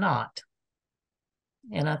it's not.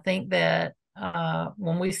 And I think that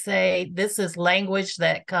when we say this is language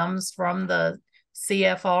that comes from the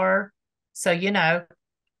CFR, so, you know,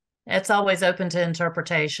 it's always open to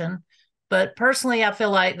interpretation. But personally, I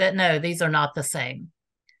feel like that, no, these are not the same.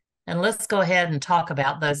 And let's go ahead and talk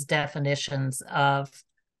about those definitions of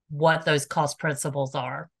what those cost principles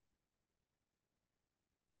are.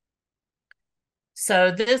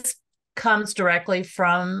 So this comes directly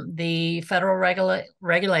from the federal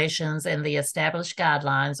regulations and the established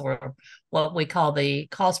guidelines, or what we call the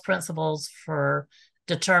cost principles for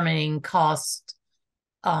determining costs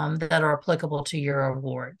that are applicable to your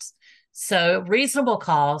awards. So reasonable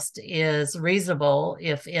cost is reasonable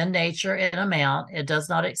if in nature and amount it does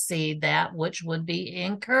not exceed that which would be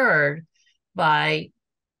incurred by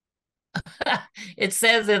it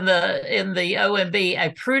says in the OMB,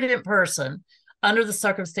 a prudent person under the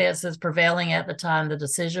circumstances prevailing at the time the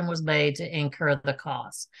decision was made to incur the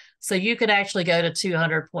cost. So you could actually go to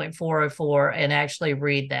 200.404 and actually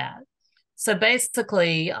read that. So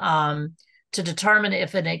basically, to determine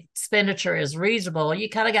if an expenditure is reasonable, you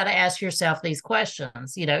kind of got to ask yourself these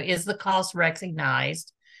questions. You know, is the cost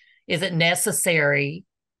recognized? Is it necessary?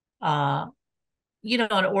 You know,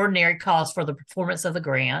 an ordinary cost for the performance of the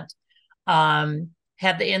grant.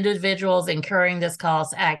 Have the individuals incurring this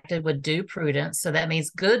cost acted with due prudence? So that means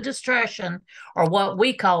good discretion, or what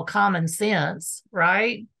we call common sense,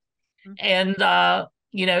 right? Mm-hmm. And,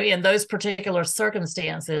 you know, in those particular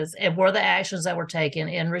circumstances, and were the actions that were taken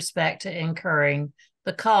in respect to incurring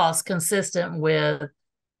the cost consistent with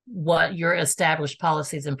what your established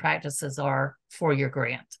policies and practices are for your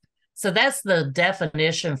grant. So that's the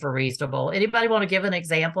definition for reasonable. Anybody want to give an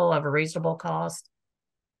example of a reasonable cost?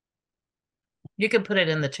 You can put it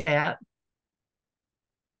in the chat.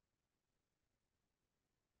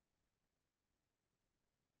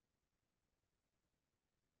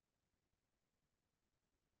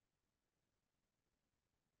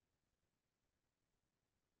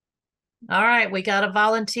 All right, we got a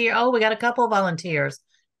volunteer. Oh, we got a couple of volunteers.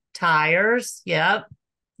 Tires, yep.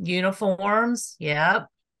 Uniforms, yep.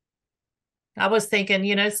 I was thinking,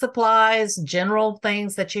 you know, supplies, general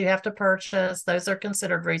things that you have to purchase, those are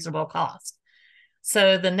considered reasonable costs.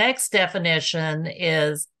 So the next definition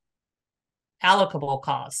is allocable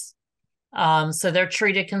costs. So they're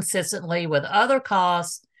treated consistently with other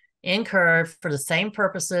costs incurred for the same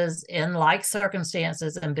purposes in like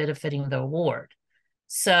circumstances and benefiting the award.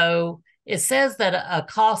 So it says that a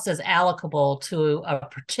cost is allocable to a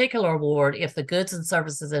particular award if the goods and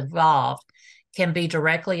services involved can be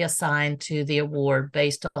directly assigned to the award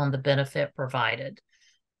based on the benefit provided.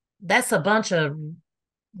 That's a bunch of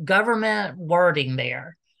government wording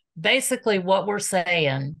there. Basically, what we're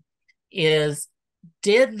saying is,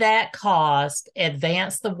 did that cost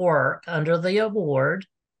advance the work under the award?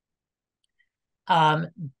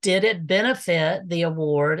 Did it benefit the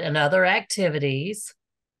award and other activities?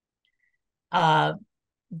 Did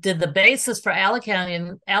the basis for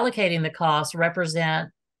allocating the cost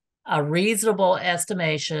represent a reasonable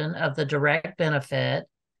estimation of the direct benefit?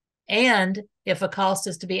 And if a cost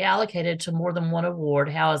is to be allocated to more than one award,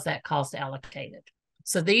 how is that cost allocated?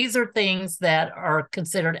 So these are things that are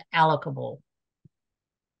considered allocable.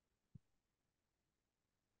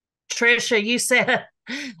 Tricia, you said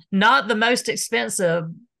not the most expensive,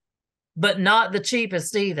 but not the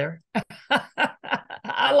cheapest either.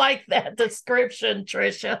 I like that description,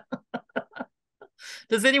 Tricia.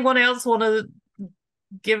 Does anyone else want to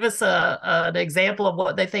give us an example of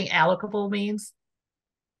what they think allocable means?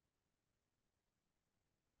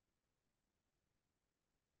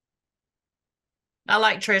 I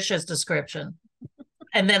like Tricia's description.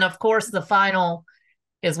 And then, of course, the final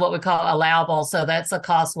is what we call allowable. So that's a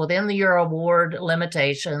cost within your award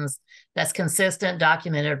limitations that's consistent,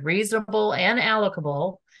 documented, reasonable, and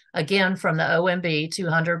allocable, again, from the OMB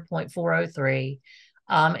 200.403.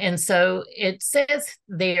 And so it says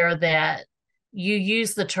there that you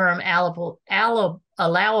use the term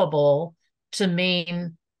allowable to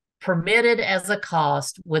mean permitted as a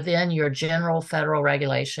cost within your general federal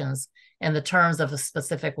regulations and the terms of a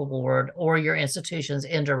specific award or your institution's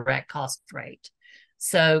indirect cost rate.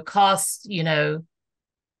 So costs, you know,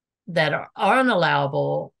 that are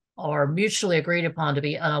unallowable or mutually agreed upon to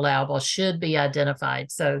be unallowable should be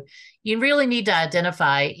identified. So you really need to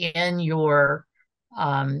identify in your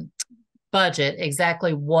budget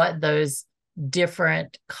exactly what those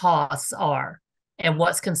different costs are and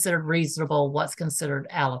what's considered reasonable, what's considered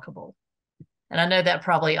allocable. And I know that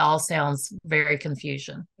probably all sounds very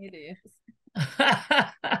confusing. It is.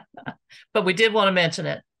 But we did want to mention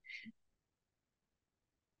it.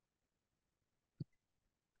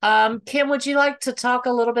 Kim, would you like to talk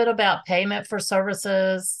a little bit about payment for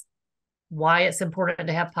services, why it's important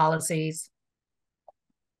to have policies?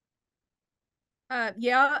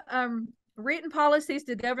 Written policies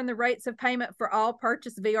to govern the rates of payment for all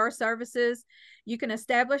purchased VR services. You can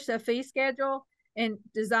establish a fee schedule and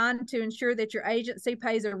designed to ensure that your agency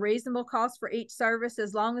pays a reasonable cost for each service,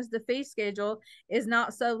 as long as the fee schedule is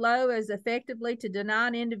not so low as effectively to deny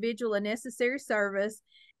an individual a necessary service,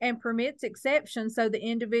 and permits exceptions so the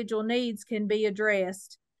individual needs can be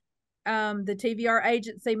addressed. The TVR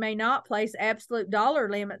agency may not place absolute dollar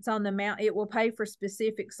limits on the amount it will pay for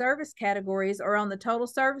specific service categories or on the total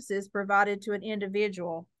services provided to an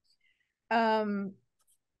individual.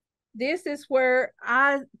 This is where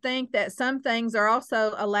I think that some things are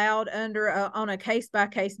also allowed under on a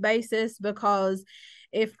case-by-case basis, because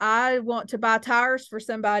if I want to buy tires for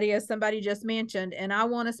somebody, as somebody just mentioned, and I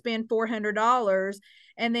want to spend $400,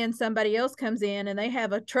 and then somebody else comes in and they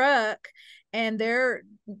have a truck and their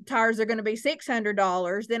tires are going to be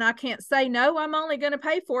 $600, then I can't say, no, I'm only going to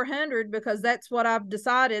pay $400 because that's what I've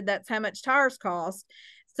decided. That's how much tires cost.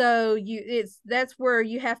 So that's where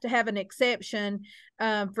you have to have an exception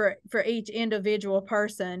for each individual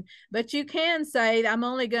person. But you can say, I'm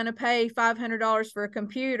only going to pay $500 for a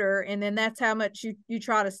computer, and then that's how much you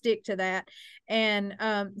try to stick to that. And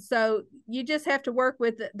so you just have to work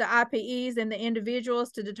with the IPEs and the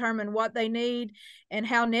individuals to determine what they need and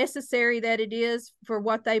how necessary that it is for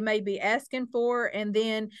what they may be asking for. And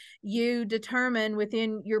then you determine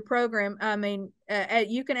within your program, I mean,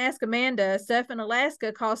 you can ask Amanda, stuff in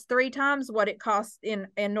Alaska costs 3 times what it costs in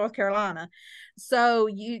North Carolina. So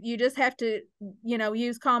you just have to,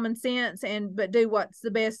 use common sense but do what's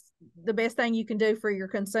the best thing you can do for your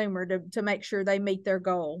consumer to make sure they meet their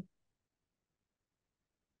goal.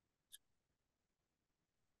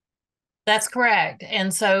 That's correct.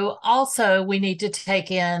 And so also we need to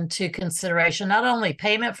take into consideration not only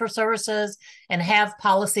payment for services and have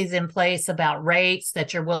policies in place about rates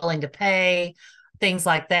that you're willing to pay, things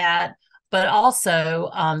like that, but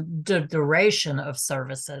also the duration of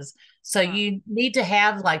services. So you need to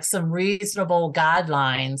have like some reasonable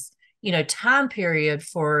guidelines, time period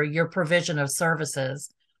for your provision of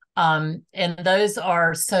services. And those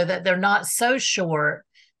are so that they're not so short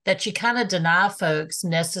that you kind of deny folks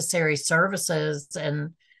necessary services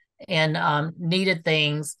and needed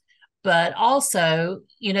things. But also,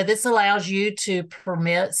 this allows you to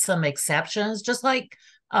permit some exceptions, just like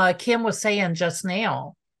Kim was saying just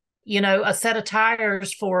now. A set of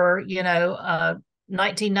tires for, a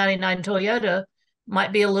 1999 Toyota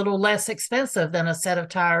might be a little less expensive than a set of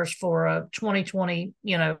tires for a 2020,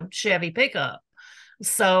 Chevy pickup.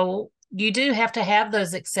 So you do have to have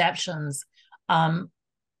those exceptions.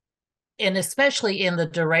 And especially in the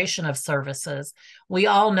duration of services, we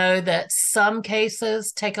all know that some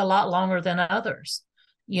cases take a lot longer than others,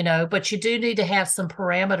 but you do need to have some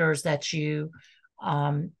parameters that you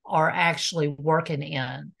are actually working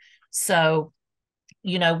in. So,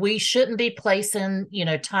 we shouldn't be placing,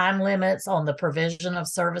 time limits on the provision of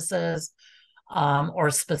services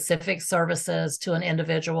or specific services to an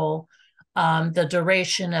individual. The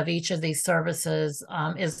duration of each of these services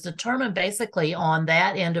is determined basically on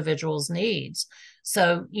that individual's needs.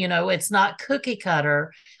 So, it's not cookie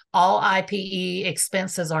cutter. All IPE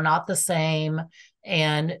expenses are not the same,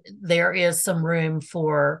 and there is some room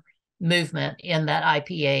for movement in that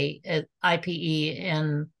IPE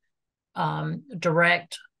in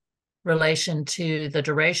direct relation to the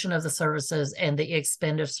duration of the services and the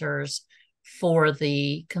expenditures for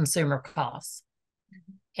the consumer costs.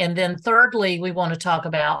 And then thirdly, we want to talk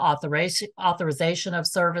about authorization of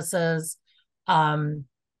services. You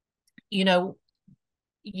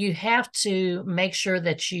have to make sure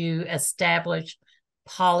that you establish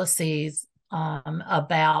policies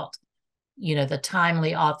about, the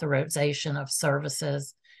timely authorization of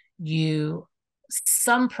services.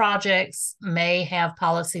 Some projects may have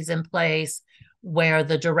policies in place where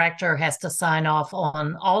the director has to sign off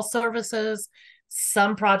on all services.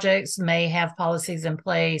 Some projects may have policies in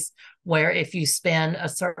place where if you spend a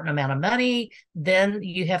certain amount of money, then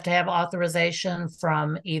you have to have authorization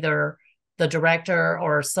from either the director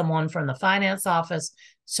or someone from the finance office.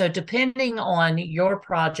 So depending on your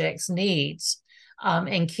project's needs,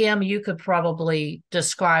 and Kim, you could probably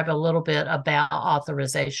describe a little bit about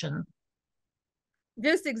authorization.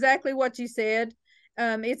 Just exactly what you said.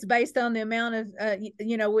 It's based on the amount of,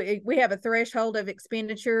 we have a threshold of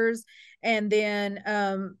expenditures, and then,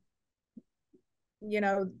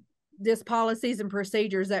 just policies and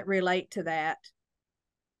procedures that relate to that.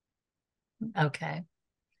 Okay.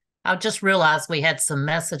 I just realized we had some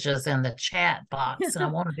messages in the chat box, and I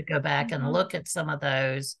wanted to go back and look at some of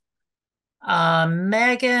those.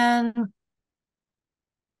 Megan.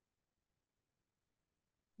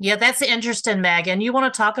 Yeah, that's interesting, Megan. You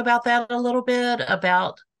want to talk about that a little bit,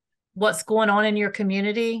 about what's going on in your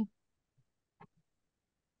community?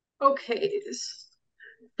 Okay.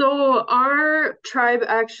 So our tribe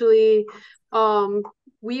actually,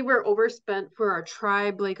 we were overspent for our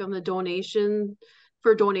tribe, like on the donations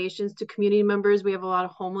to community members. We have a lot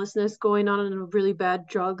of homelessness going on and a really bad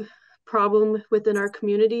drug problem within our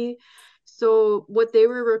community. So what they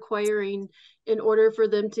were requiring, in order for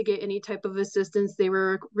them to get any type of assistance, they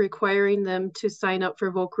were requiring them to sign up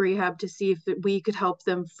for voc rehab to see if we could help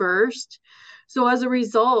them first. So as a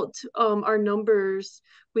result, our numbers,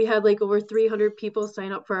 we had like over 300 people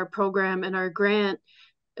sign up for our program, and our grant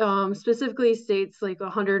specifically states like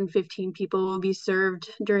 115 people will be served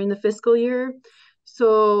during the fiscal year.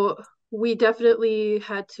 So we definitely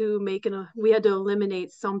had to we had to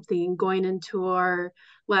eliminate something going into our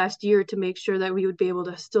last year to make sure that we would be able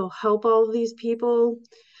to still help all of these people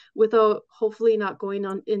without hopefully not going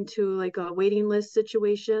on into like a waiting list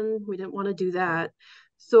situation. We didn't want to do that.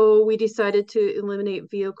 So we decided to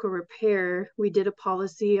eliminate vehicle repair. We did a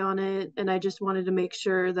policy on it, and I just wanted to make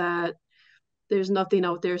sure that there's nothing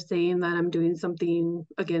out there saying that I'm doing something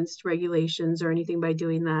against regulations or anything by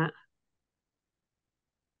doing that.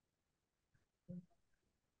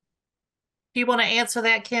 Do you want to answer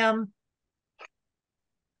that, Kim?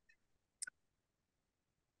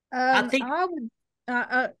 I think I would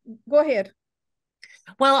go ahead.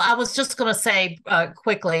 Well, I was just going to say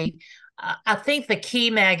quickly, I think the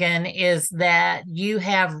key, Megan, is that you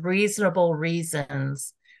have reasonable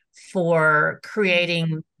reasons for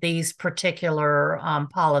creating these particular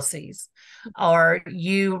policies, or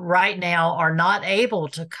you right now are not able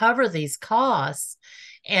to cover these costs.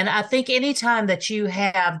 And I think anytime that you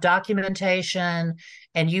have documentation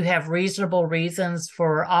and you have reasonable reasons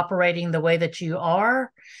for operating the way that you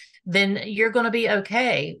are, then you're going to be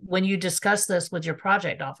okay when you discuss this with your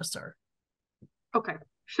project officer. Okay.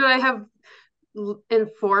 Should I have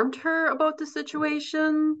informed her about the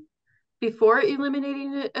situation before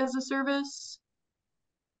eliminating it as a service?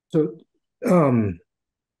 So, I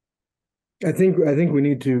think we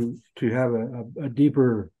need to have a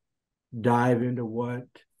deeper dive into what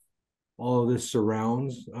all of this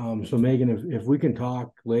surrounds. So Megan, if we can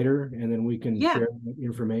talk later and then we can share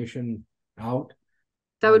information out.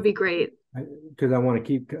 That would be great. Because I want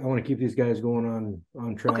to keep these guys going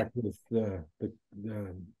on track with the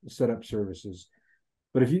setup services.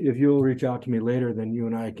 But if you'll reach out to me later, then you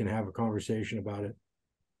and I can have a conversation about it.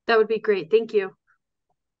 That would be great. Thank you.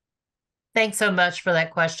 Thanks so much for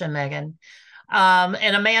that question, Megan.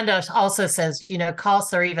 And Amanda also says,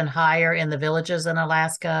 costs are even higher in the villages in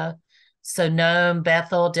Alaska. So Nome,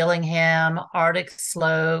 Bethel, Dillingham, Arctic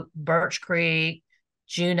Slope, Birch Creek,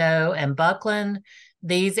 Juneau, and Buckland.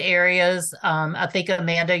 These areas, I think,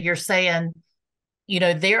 Amanda, you're saying,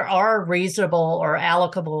 there are reasonable or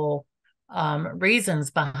allocable reasons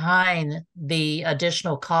behind the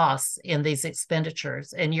additional costs in these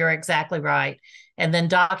expenditures. And you're exactly right. And then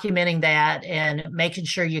documenting that and making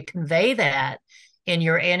sure you convey that in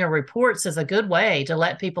your annual reports is a good way to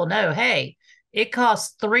let people know, hey, it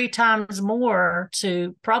costs 3 times more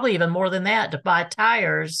to, probably even more than that, to buy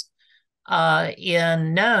tires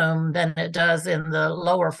in Nome than it does in the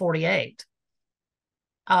lower 48.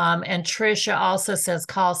 And Tricia also says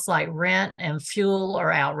costs like rent and fuel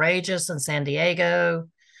are outrageous in San Diego.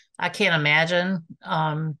 I can't imagine,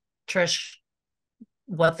 Trish,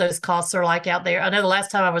 what those costs are like out there. I know the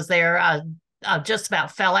last time I was there, I just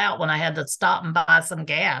about fell out when I had to stop and buy some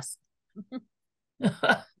gas.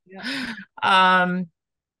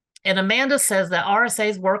 And Amanda says that RSA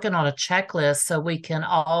is working on a checklist so we can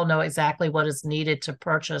all know exactly what is needed to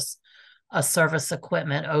purchase a service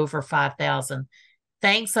equipment over $5,000.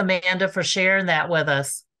 Thanks, Amanda, for sharing that with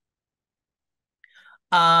us.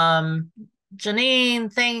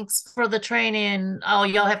 Janine, thanks for the training. Oh,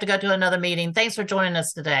 y'all have to go to another meeting. Thanks for joining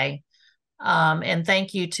us today. And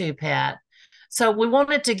thank you too, Pat. So we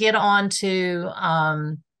wanted to get on to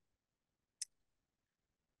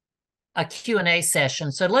a Q&A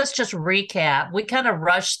session. So let's just recap. We kind of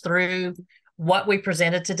rushed through what we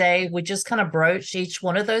presented today. We just kind of broached each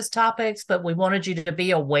one of those topics, but we wanted you to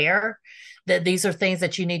be aware that these are things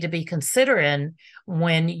that you need to be considering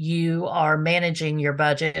when you are managing your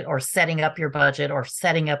budget or setting up your budget or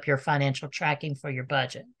setting up your financial tracking for your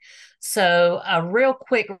budget. So a real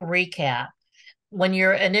quick recap. When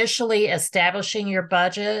you're initially establishing your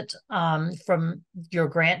budget from your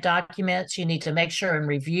grant documents, you need to make sure and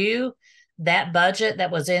review that budget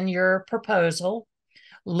that was in your proposal.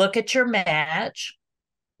 Look at your match.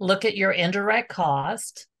 Look at your indirect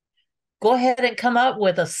cost. Go ahead and come up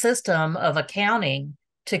with a system of accounting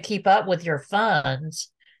to keep up with your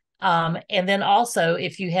funds. And then also,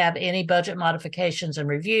 if you have any budget modifications and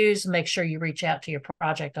reviews, make sure you reach out to your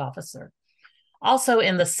project officer. Also,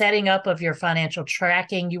 in the setting up of your financial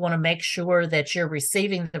tracking, you want to make sure that you're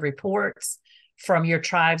receiving the reports from your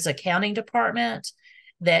tribe's accounting department,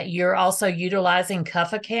 that you're also utilizing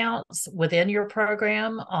CUF accounts within your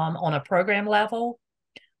program on a program level,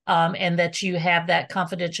 and that you have that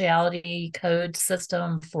confidentiality code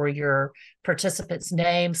system for your participants'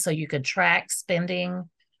 names so you can track spending,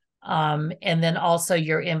 and then also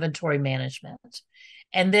your inventory management.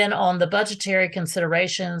 And then on the budgetary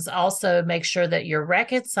considerations, also make sure that you're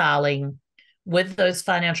reconciling with those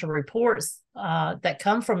financial reports that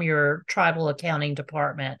come from your tribal accounting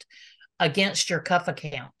department against your CUF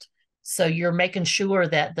account. So you're making sure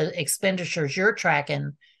that the expenditures you're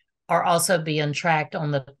tracking are also being tracked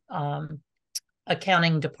on the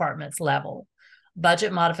accounting department's level.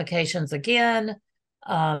 Budget modifications, again,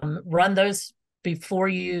 run those before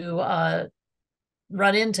you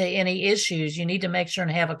run into any issues. You need to make sure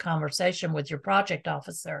and have a conversation with your project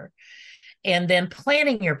officer. And then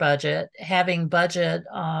planning your budget, having budget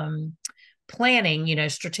planning,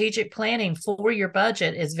 strategic planning for your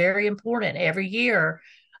budget is very important. Every year,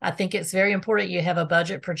 I think it's very important you have a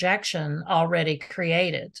budget projection already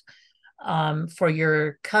created for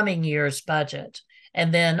your coming year's budget.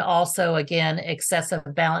 And then also, again, excessive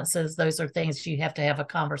balances. Those are things you have to have a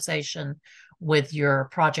conversation with your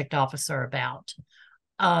project officer about.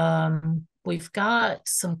 We've got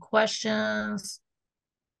some questions.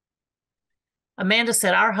 Amanda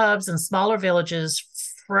said, our hubs in smaller villages,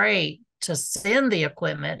 freight to send the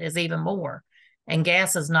equipment is even more, and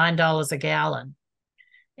gas is $9 a gallon.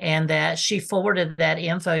 And that she forwarded that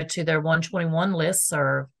info to their 121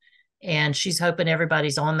 listserv, and she's hoping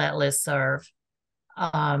everybody's on that listserv.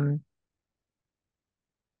 And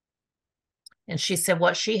she said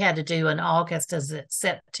what she had to do in August is that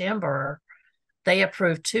September, they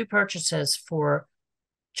approved 2 purchases for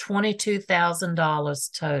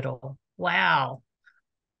 $22,000 total. Wow.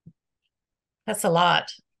 That's a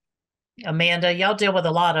lot. Amanda, y'all deal with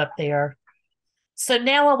a lot up there. So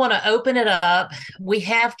now I want to open it up. We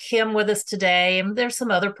have Kim with us today, and there's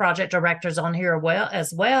some other project directors on here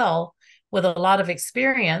as well with a lot of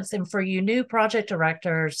experience. And for you new project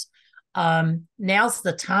directors, now's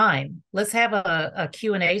the time. Let's have a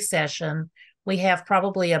Q&A session. We have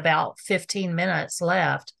probably about 15 minutes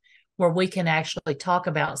left where we can actually talk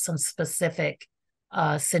about some specific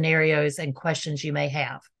scenarios and questions you may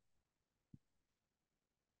have.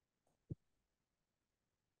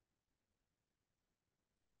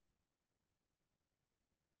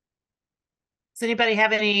 Does anybody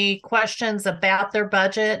have any questions about their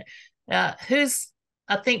budget? I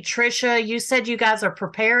think Tricia, you said you guys are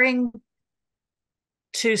preparing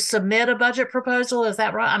to submit a budget proposal. Is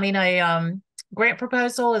that right? I mean, a grant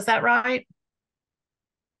proposal. Is that right?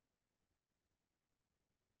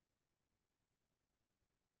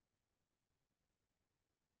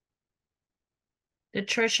 Did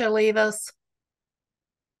Tricia leave us?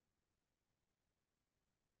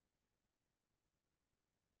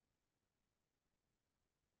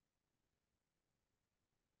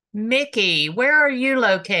 Mickey, where are you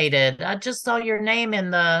located? I just saw your name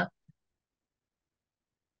in the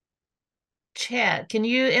chat. Can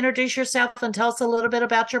you introduce yourself and tell us a little bit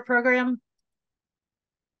about your program?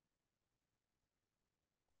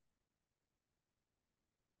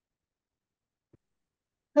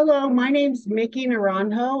 Hello, my name's Mickey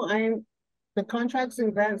Naranjo. I'm the Contracts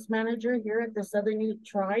and Grants Manager here at the Southern Ute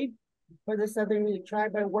Tribe. For the Southern Ute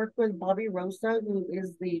Tribe, I work with Bobby Rosa, who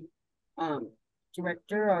is the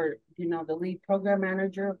director or, the lead program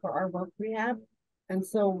manager for our work we have. And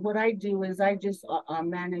so what I do is I just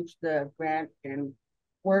manage the grant and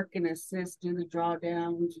work and assist, do the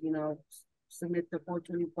drawdowns, submit the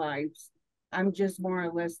 425s. I'm just more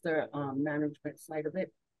or less the management side of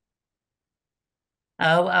it.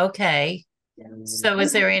 Oh, okay. Yeah. So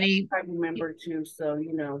is there any... I remember too, so,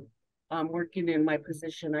 working in my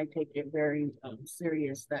position, I take it very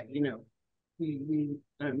serious that,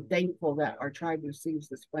 I'm thankful that our tribe receives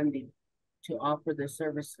this funding to offer the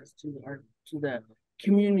services to the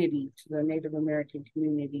community, to the Native American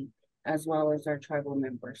community, as well as our tribal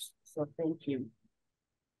members. So thank you.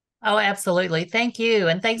 Oh, absolutely. Thank you.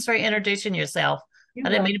 And thanks for introducing yourself. I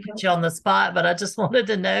didn't mean to put you on the spot, but I just wanted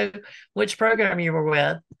to know which program you were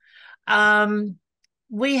with.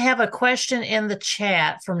 We have a question in the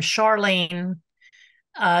chat from Charlene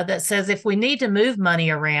that says, if we need to move money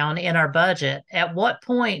around in our budget, at what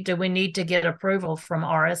point do we need to get approval from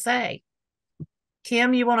RSA?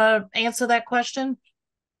 Kim, you want to answer that question?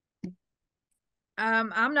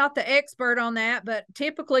 I'm not the expert on that, but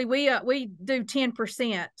typically we do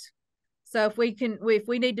 10%. So if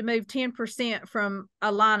we need to move 10% from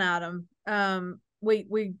a line item,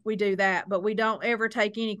 we do that, but we don't ever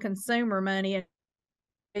take any consumer money.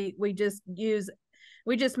 We just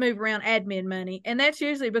move around admin money, and that's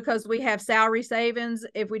usually because we have salary savings.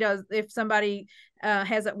 If somebody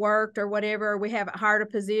hasn't worked or whatever, we haven't hired a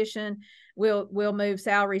position, we'll move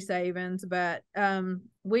salary savings. But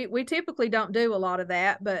we typically don't do a lot of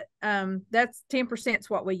that. But that's 10% is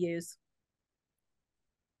what we use.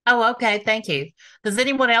 Oh, okay. Thank you. Does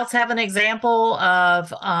anyone else have an example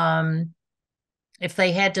of if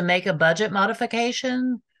they had to make a budget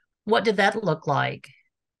modification? What did that look like?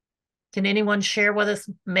 Can anyone share with us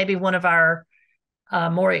maybe one of our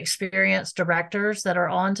more experienced directors that are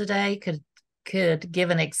on today could give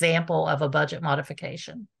an example of a budget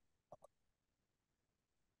modification.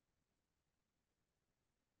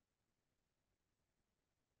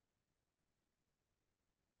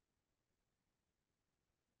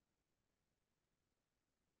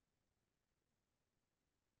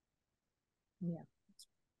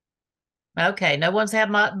 Yeah. Okay, no one's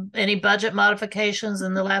had any budget modifications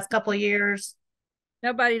in the last couple of years.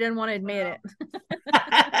 Nobody doesn't want to admit it.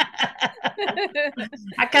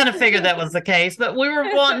 I kind of figured that was the case, but we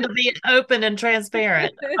were wanting to be open and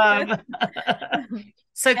transparent.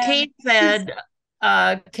 So Keith said,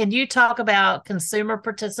 can you talk about consumer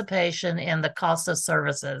participation in the cost of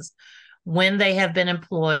services when they have been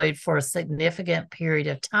employed for a significant period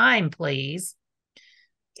of time, please?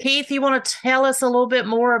 Keith, you want to tell us a little bit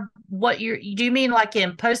more do you mean like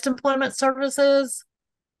in post-employment services?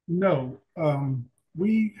 No,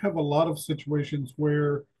 we have a lot of situations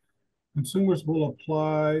where consumers will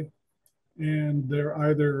apply and they're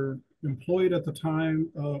either employed at the time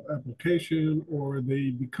of application or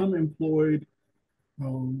they become employed.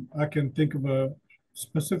 I can think of a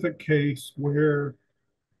specific case where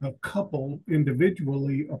a couple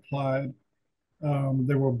individually applied.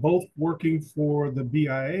 They were both working for the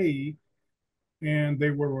BIA and they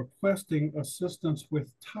were requesting assistance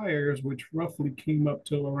with tires, which roughly came up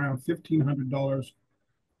to around $1,500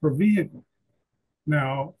 per vehicle.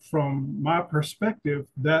 Now, from my perspective,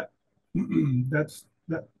 that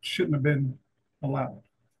shouldn't have been allowed.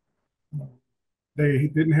 They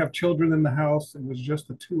didn't have children in the house. It was just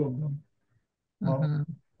the two of them.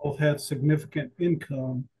 Both had significant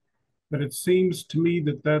income, but it seems to me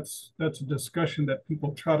that that's a discussion that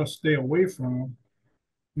people try to stay away from,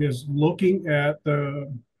 is looking at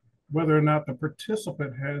whether or not the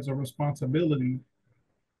participant has a responsibility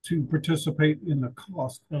to participate in the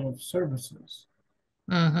cost of services.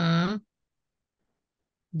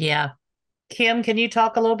 Yeah. Kim, can you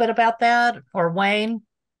talk a little bit about that, or Wayne?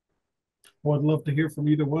 Well, I'd love to hear from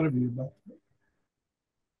either one of you about that.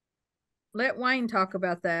 Let Wayne talk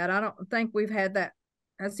about that. I don't think we've had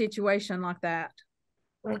a situation like that.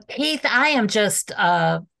 Keith, I am just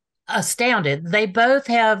astounded. They both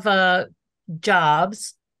have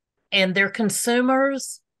jobs and they're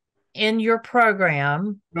consumers in your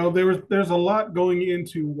program. No, there's a lot going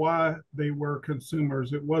into why they were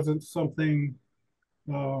consumers. It wasn't something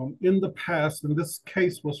in the past, and this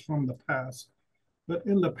case was from the past, but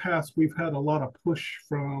in the past, we've had a lot of push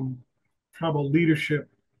from tribal leadership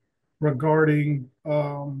regarding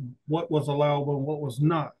what was allowable and what was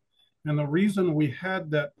not. And the reason we had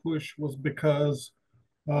that push was because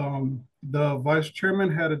the vice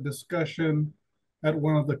chairman had a discussion at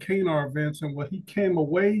one of the KNR events, and what he came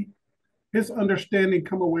away, his understanding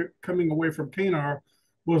coming away from KNR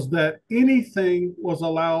was that anything was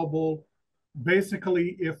allowable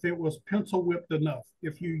basically if it was pencil whipped enough.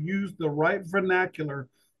 If you used the right vernacular,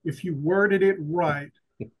 if you worded it right,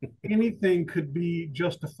 anything could be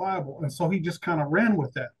justifiable. And so he just kind of ran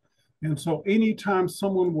with that. And so anytime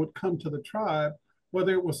someone would come to the tribe,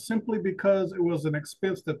 whether it was simply because it was an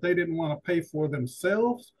expense that they didn't want to pay for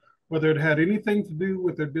themselves, whether it had anything to do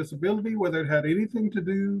with their disability, whether it had anything to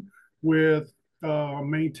do with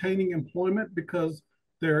maintaining employment because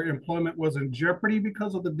their employment was in jeopardy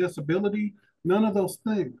because of the disability, none of those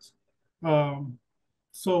things.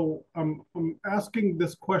 So I'm asking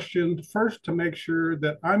this question first to make sure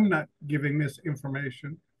that I'm not giving this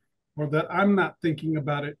information or that I'm not thinking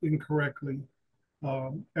about it incorrectly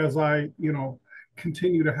as I,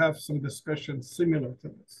 continue to have some discussions similar to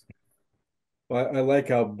this. Well, I like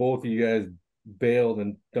how both of you guys bailed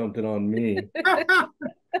and dumped it on me.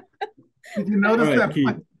 Did you notice that?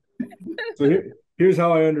 Keith. So here's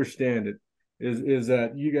how I understand it, is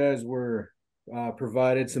that you guys were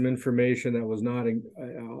provided some information that was not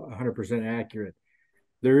 100% accurate.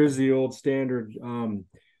 There is the old standard,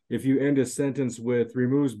 if you end a sentence with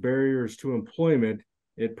removes barriers to employment,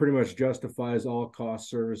 it pretty much justifies all cost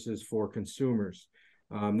services for consumers.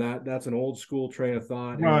 That's an old school train of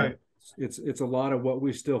thought. Right. It's a lot of what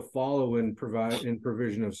we still follow in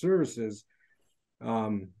provision of services.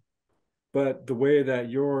 But the way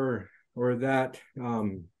that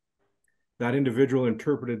that individual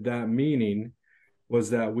interpreted that meaning was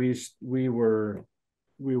that we were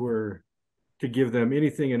to give them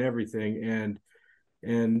anything and everything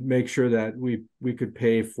and make sure that we could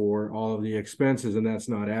pay for all of the expenses, and that's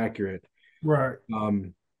not accurate. Right.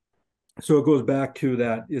 So it goes back to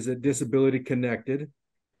that: is it disability connected?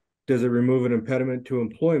 Does it remove an impediment to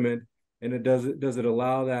employment? And does it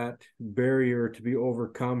allow that barrier to be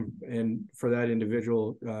overcome and for that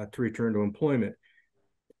individual to return to employment?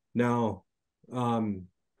 Now, in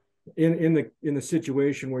the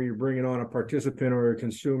situation where you're bringing on a participant or a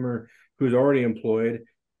consumer who's already employed,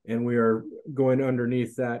 and we are going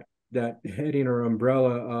underneath that heading or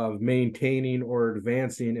umbrella of maintaining or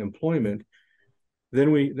advancing employment,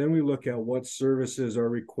 then we look at what services are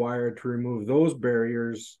required to remove those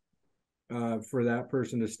barriers for that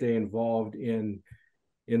person to stay involved in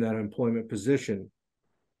that employment position.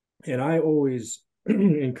 And I always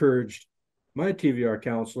encouraged my TVR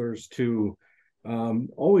counselors to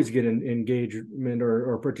always get an engagement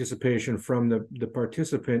or participation from the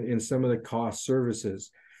participant in some of the cost services.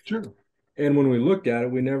 Sure. And when we looked at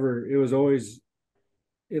it, it was always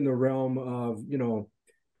in the realm of,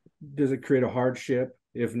 does it create a hardship?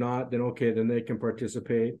 If not, then okay, then they can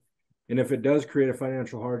participate. And if it does create a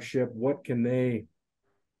financial hardship, what can they,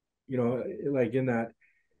 like in that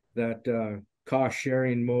cost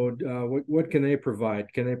sharing mode, what can they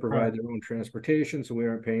provide? Can they provide their own transportation so we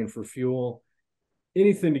aren't paying for fuel?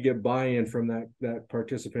 Anything to get buy-in from that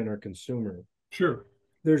participant or consumer. Sure.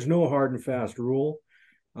 There's no hard and fast rule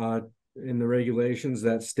in the regulations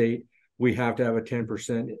that state we have to have a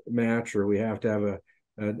 10% match, or we have to have a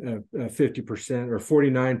 50% or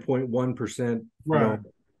 49.1%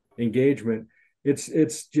 engagement.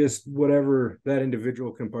 It's just whatever that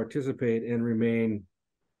individual can participate and remain,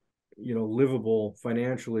 livable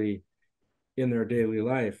financially in their daily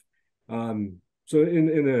life. So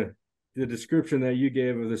in the description that you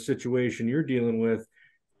gave of the situation you're dealing with,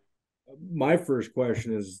 my first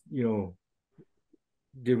question is,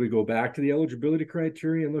 did we go back to the eligibility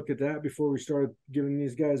criteria and look at that before we started giving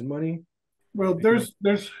these guys money? Well, there's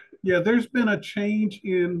been a change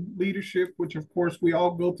in leadership, which of course we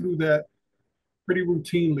all go through that pretty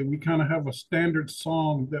routinely. We kind of have a standard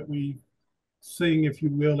song that we sing, if you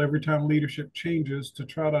will, every time leadership changes to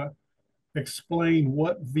try to explain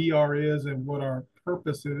what VR is and what our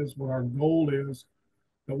purpose is, what our goal is,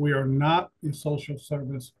 that we are not a social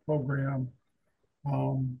service program.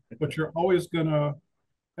 But you're always gonna,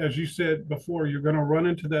 as you said before, you're gonna run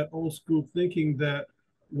into that old school thinking that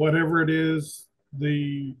whatever it is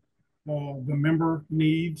the member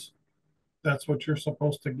needs, that's what you're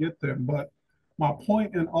supposed to get them. But my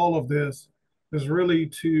point in all of this is really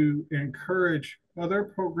to encourage other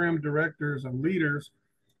program directors and leaders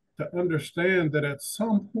to understand that at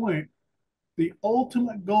some point, the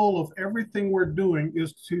ultimate goal of everything we're doing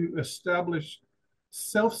is to establish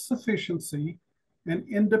self-sufficiency and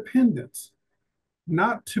independence,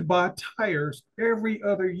 not to buy tires every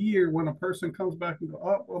other year when a person comes back and go,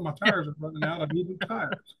 oh, well, my tires are running out, I need new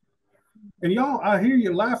tires. And y'all, I hear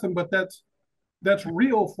you laughing, but that's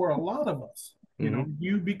real for a lot of us.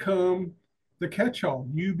 You become the catch-all.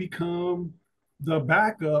 You become the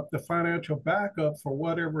backup, the financial backup for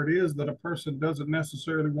whatever it is that a person doesn't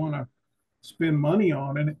necessarily want to spend money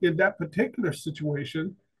on. And in that particular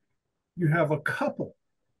situation, you have a couple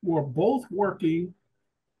who are both working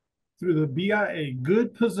through the BIA,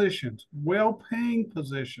 good positions, well-paying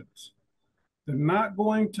positions. They're not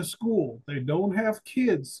going to school. They don't have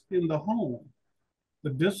kids in the home. The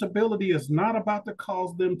disability is not about to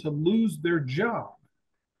cause them to lose their job.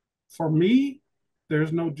 For me,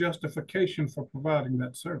 there's no justification for providing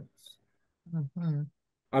that service. Mm-hmm.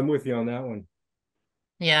 I'm with you on that one.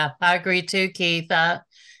 Yeah, I agree too, Keith. I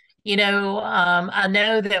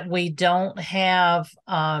know that we don't have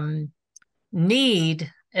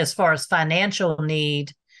need as far as financial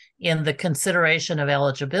need in the consideration of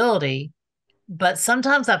eligibility, but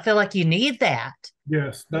sometimes I feel like you need that.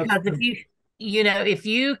 Yes, because if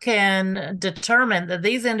you can determine that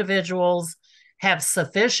these individuals have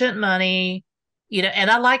sufficient money,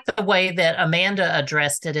 and I like the way that Amanda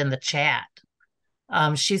addressed it in the chat.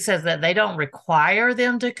 She says that they don't require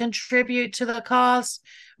them to contribute to the cost,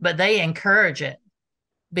 but they encourage it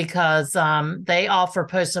because they offer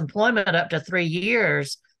post-employment up to 3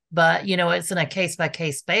 years, but, it's in a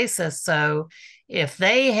case-by-case basis. So if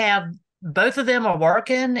they have, both of them are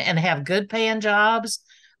working and have good paying jobs,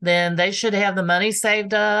 then they should have the money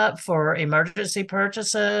saved up for emergency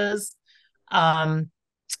purchases.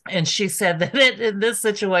 And she said that in this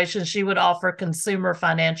situation, she would offer consumer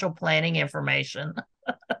financial planning information.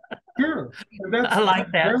 Sure. That's, I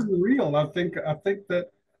like that. Very real. I think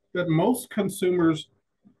that most consumers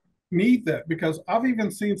need that, because I've even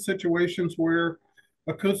seen situations where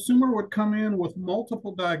a consumer would come in with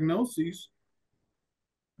multiple diagnoses,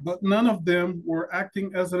 but none of them were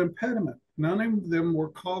acting as an impediment. None of them were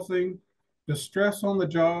causing distress on the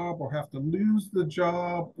job or have to lose the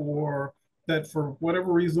job, or that for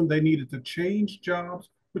whatever reason they needed to change jobs,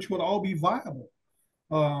 which would all be viable.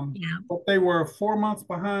 But they were 4 months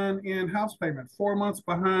behind in house payment, 4 months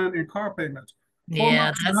behind in car payments,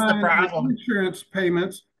 Yeah, that's the behind with problem. insurance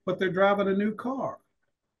payments, but they're driving a new car.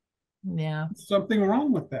 Yeah. Something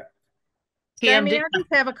wrong with that. Kim, Jamie, I just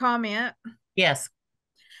have a comment. yes.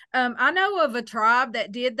 I know of a tribe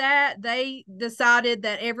that did that. They decided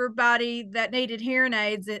that everybody that needed hearing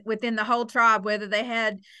aids within the whole tribe, whether they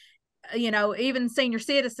had, even senior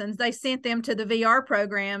citizens, they sent them to the VR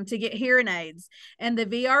program to get hearing aids. And the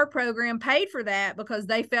VR program paid for that because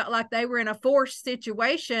they felt like they were in a forced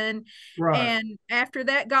situation. Right. And after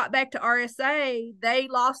that got back to RSA, they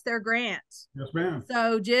lost their grants. Yes, ma'am.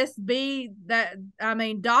 So just document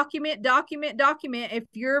if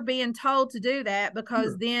you're being told to do that,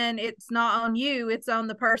 because then it's not on you, it's on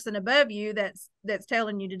the person above you that's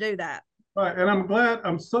telling you to do that. Right. And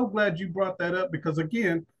I'm so glad you brought that up, because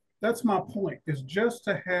again, that's my point, is just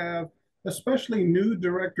to have, especially new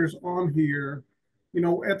directors on here,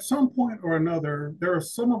 at some point or another, there are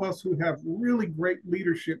some of us who have really great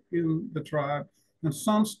leadership in the tribe, and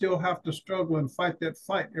some still have to struggle and fight that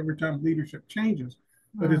fight every time leadership changes.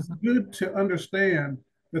 But it's good to understand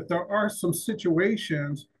that there are some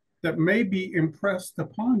situations that may be impressed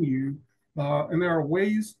upon you, and there are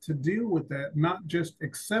ways to deal with that, not just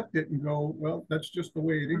accept it and go, well, that's just the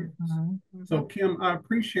way it is. So Kim, I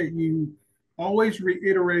appreciate you always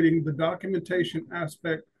reiterating the documentation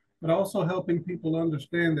aspect, but also helping people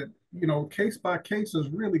understand that, case by case is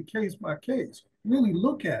really case by case. Really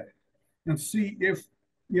look at it and see if,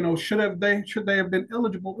 should they have been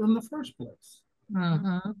eligible in the first place.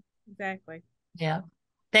 Exactly. Yeah.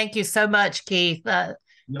 Thank you so much, Keith.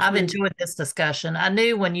 I've enjoyed this discussion. I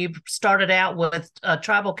knew when you started out with a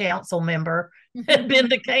tribal council member had been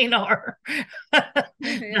to KNR that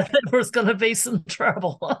there was going to be some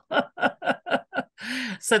trouble.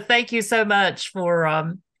 So thank you so much for,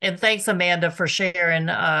 and thanks, Amanda, for sharing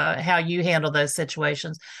how you handle those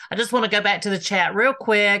situations. I just want to go back to the chat real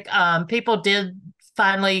quick. People did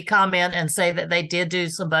finally comment and say that they did do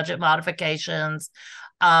some budget modifications.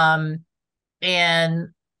 And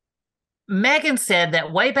Megan said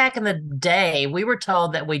that way back in the day, we were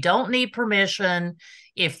told that we don't need permission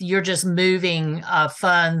if you're just moving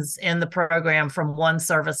funds in the program from one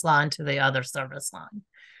service line to the other service line.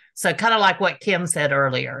 So kind of like what Kim said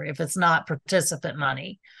earlier, if it's not participant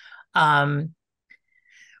money.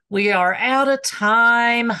 We are out of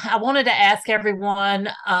time. I wanted to ask everyone,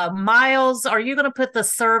 Miles, are you going to put the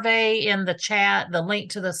survey in the chat, the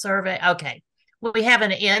link to the survey? Okay. We have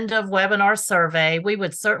an end of webinar survey. We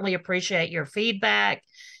would certainly appreciate your feedback.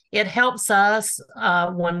 It helps us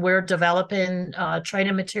when we're developing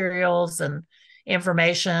training materials and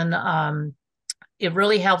information. It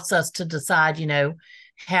really helps us to decide,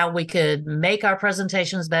 how we could make our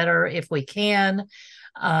presentations better if we can.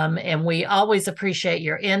 And we always appreciate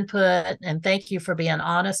your input, and thank you for being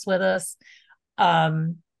honest with us. I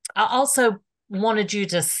also wanted you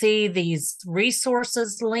to see these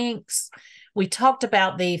resources links. We talked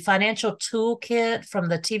about the financial toolkit from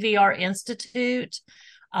the TVR Institute.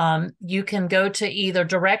 You can go to either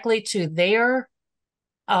directly to their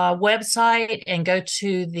website and go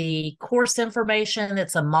to the course information.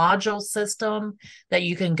 It's a module system that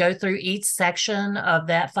you can go through each section of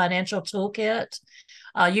that financial toolkit.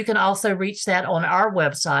 You can also reach that on our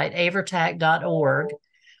website, avrtac.org.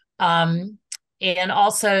 And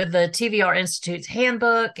also the TVR Institute's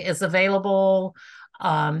handbook is available.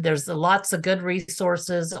 There's lots of good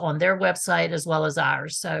resources on their website as well as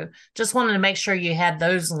ours. So just wanted to make sure you had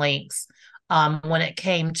those links when it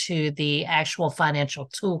came to the actual financial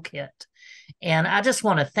toolkit. And I just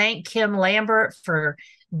want to thank Kim Lambert for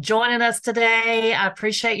joining us today. I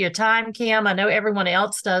appreciate your time, Kim. I know everyone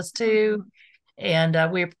else does too. And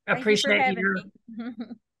we appreciate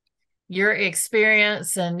your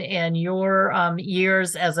experience and your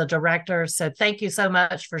years as a director. So thank you so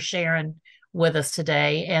much for sharing with us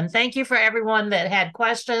today. And thank you for everyone that had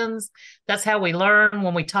questions. That's how we learn,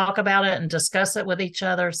 when we talk about it and discuss it with each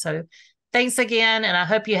other. So thanks again, and I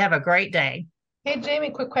hope you have a great day. Hey, Jamie,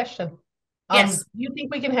 quick question. Yes. Do you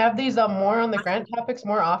think we can have these more on the grant topics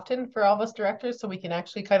more often for all of us directors, so we can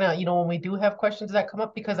actually kind of, when we do have questions that come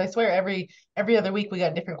up? Because I swear every other week we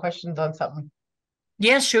got different questions on something.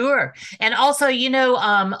 Yeah, sure. And also,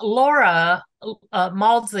 Laura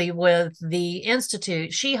Maudsley with the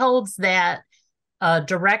Institute, she holds that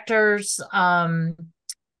directors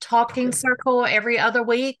talking circle every other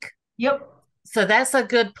week. Yep. So that's a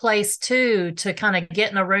good place too, to kind of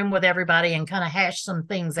get in a room with everybody and kind of hash some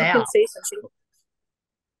things out.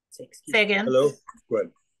 Say again. Hello.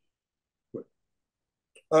 Good.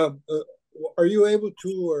 Are you able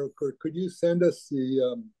to, or could you send us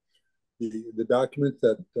the document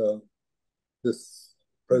that this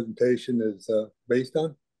presentation is based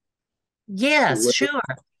on? Yes, sure.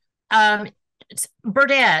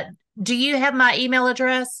 Burdette, do you have my email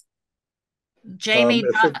address? Jamie,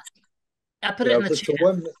 I put it in the chat.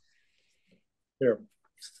 Here.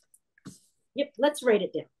 Yep, let's write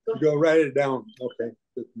it down. Go write it down. Okay,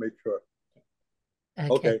 just make sure.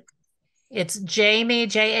 Okay. It's Jamie,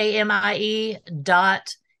 Jamie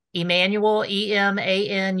dot Emanuel,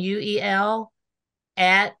 Emanuel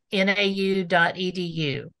at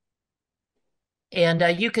nau.edu.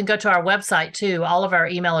 And you can go to our website too. All of our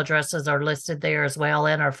email addresses are listed there as well,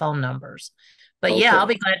 and our phone numbers. But yeah, I'll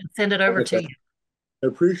be glad to send it over to you. I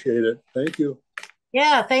appreciate it. Thank you.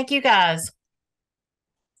 Yeah, thank you guys.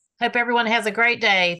 Hope everyone has a great day.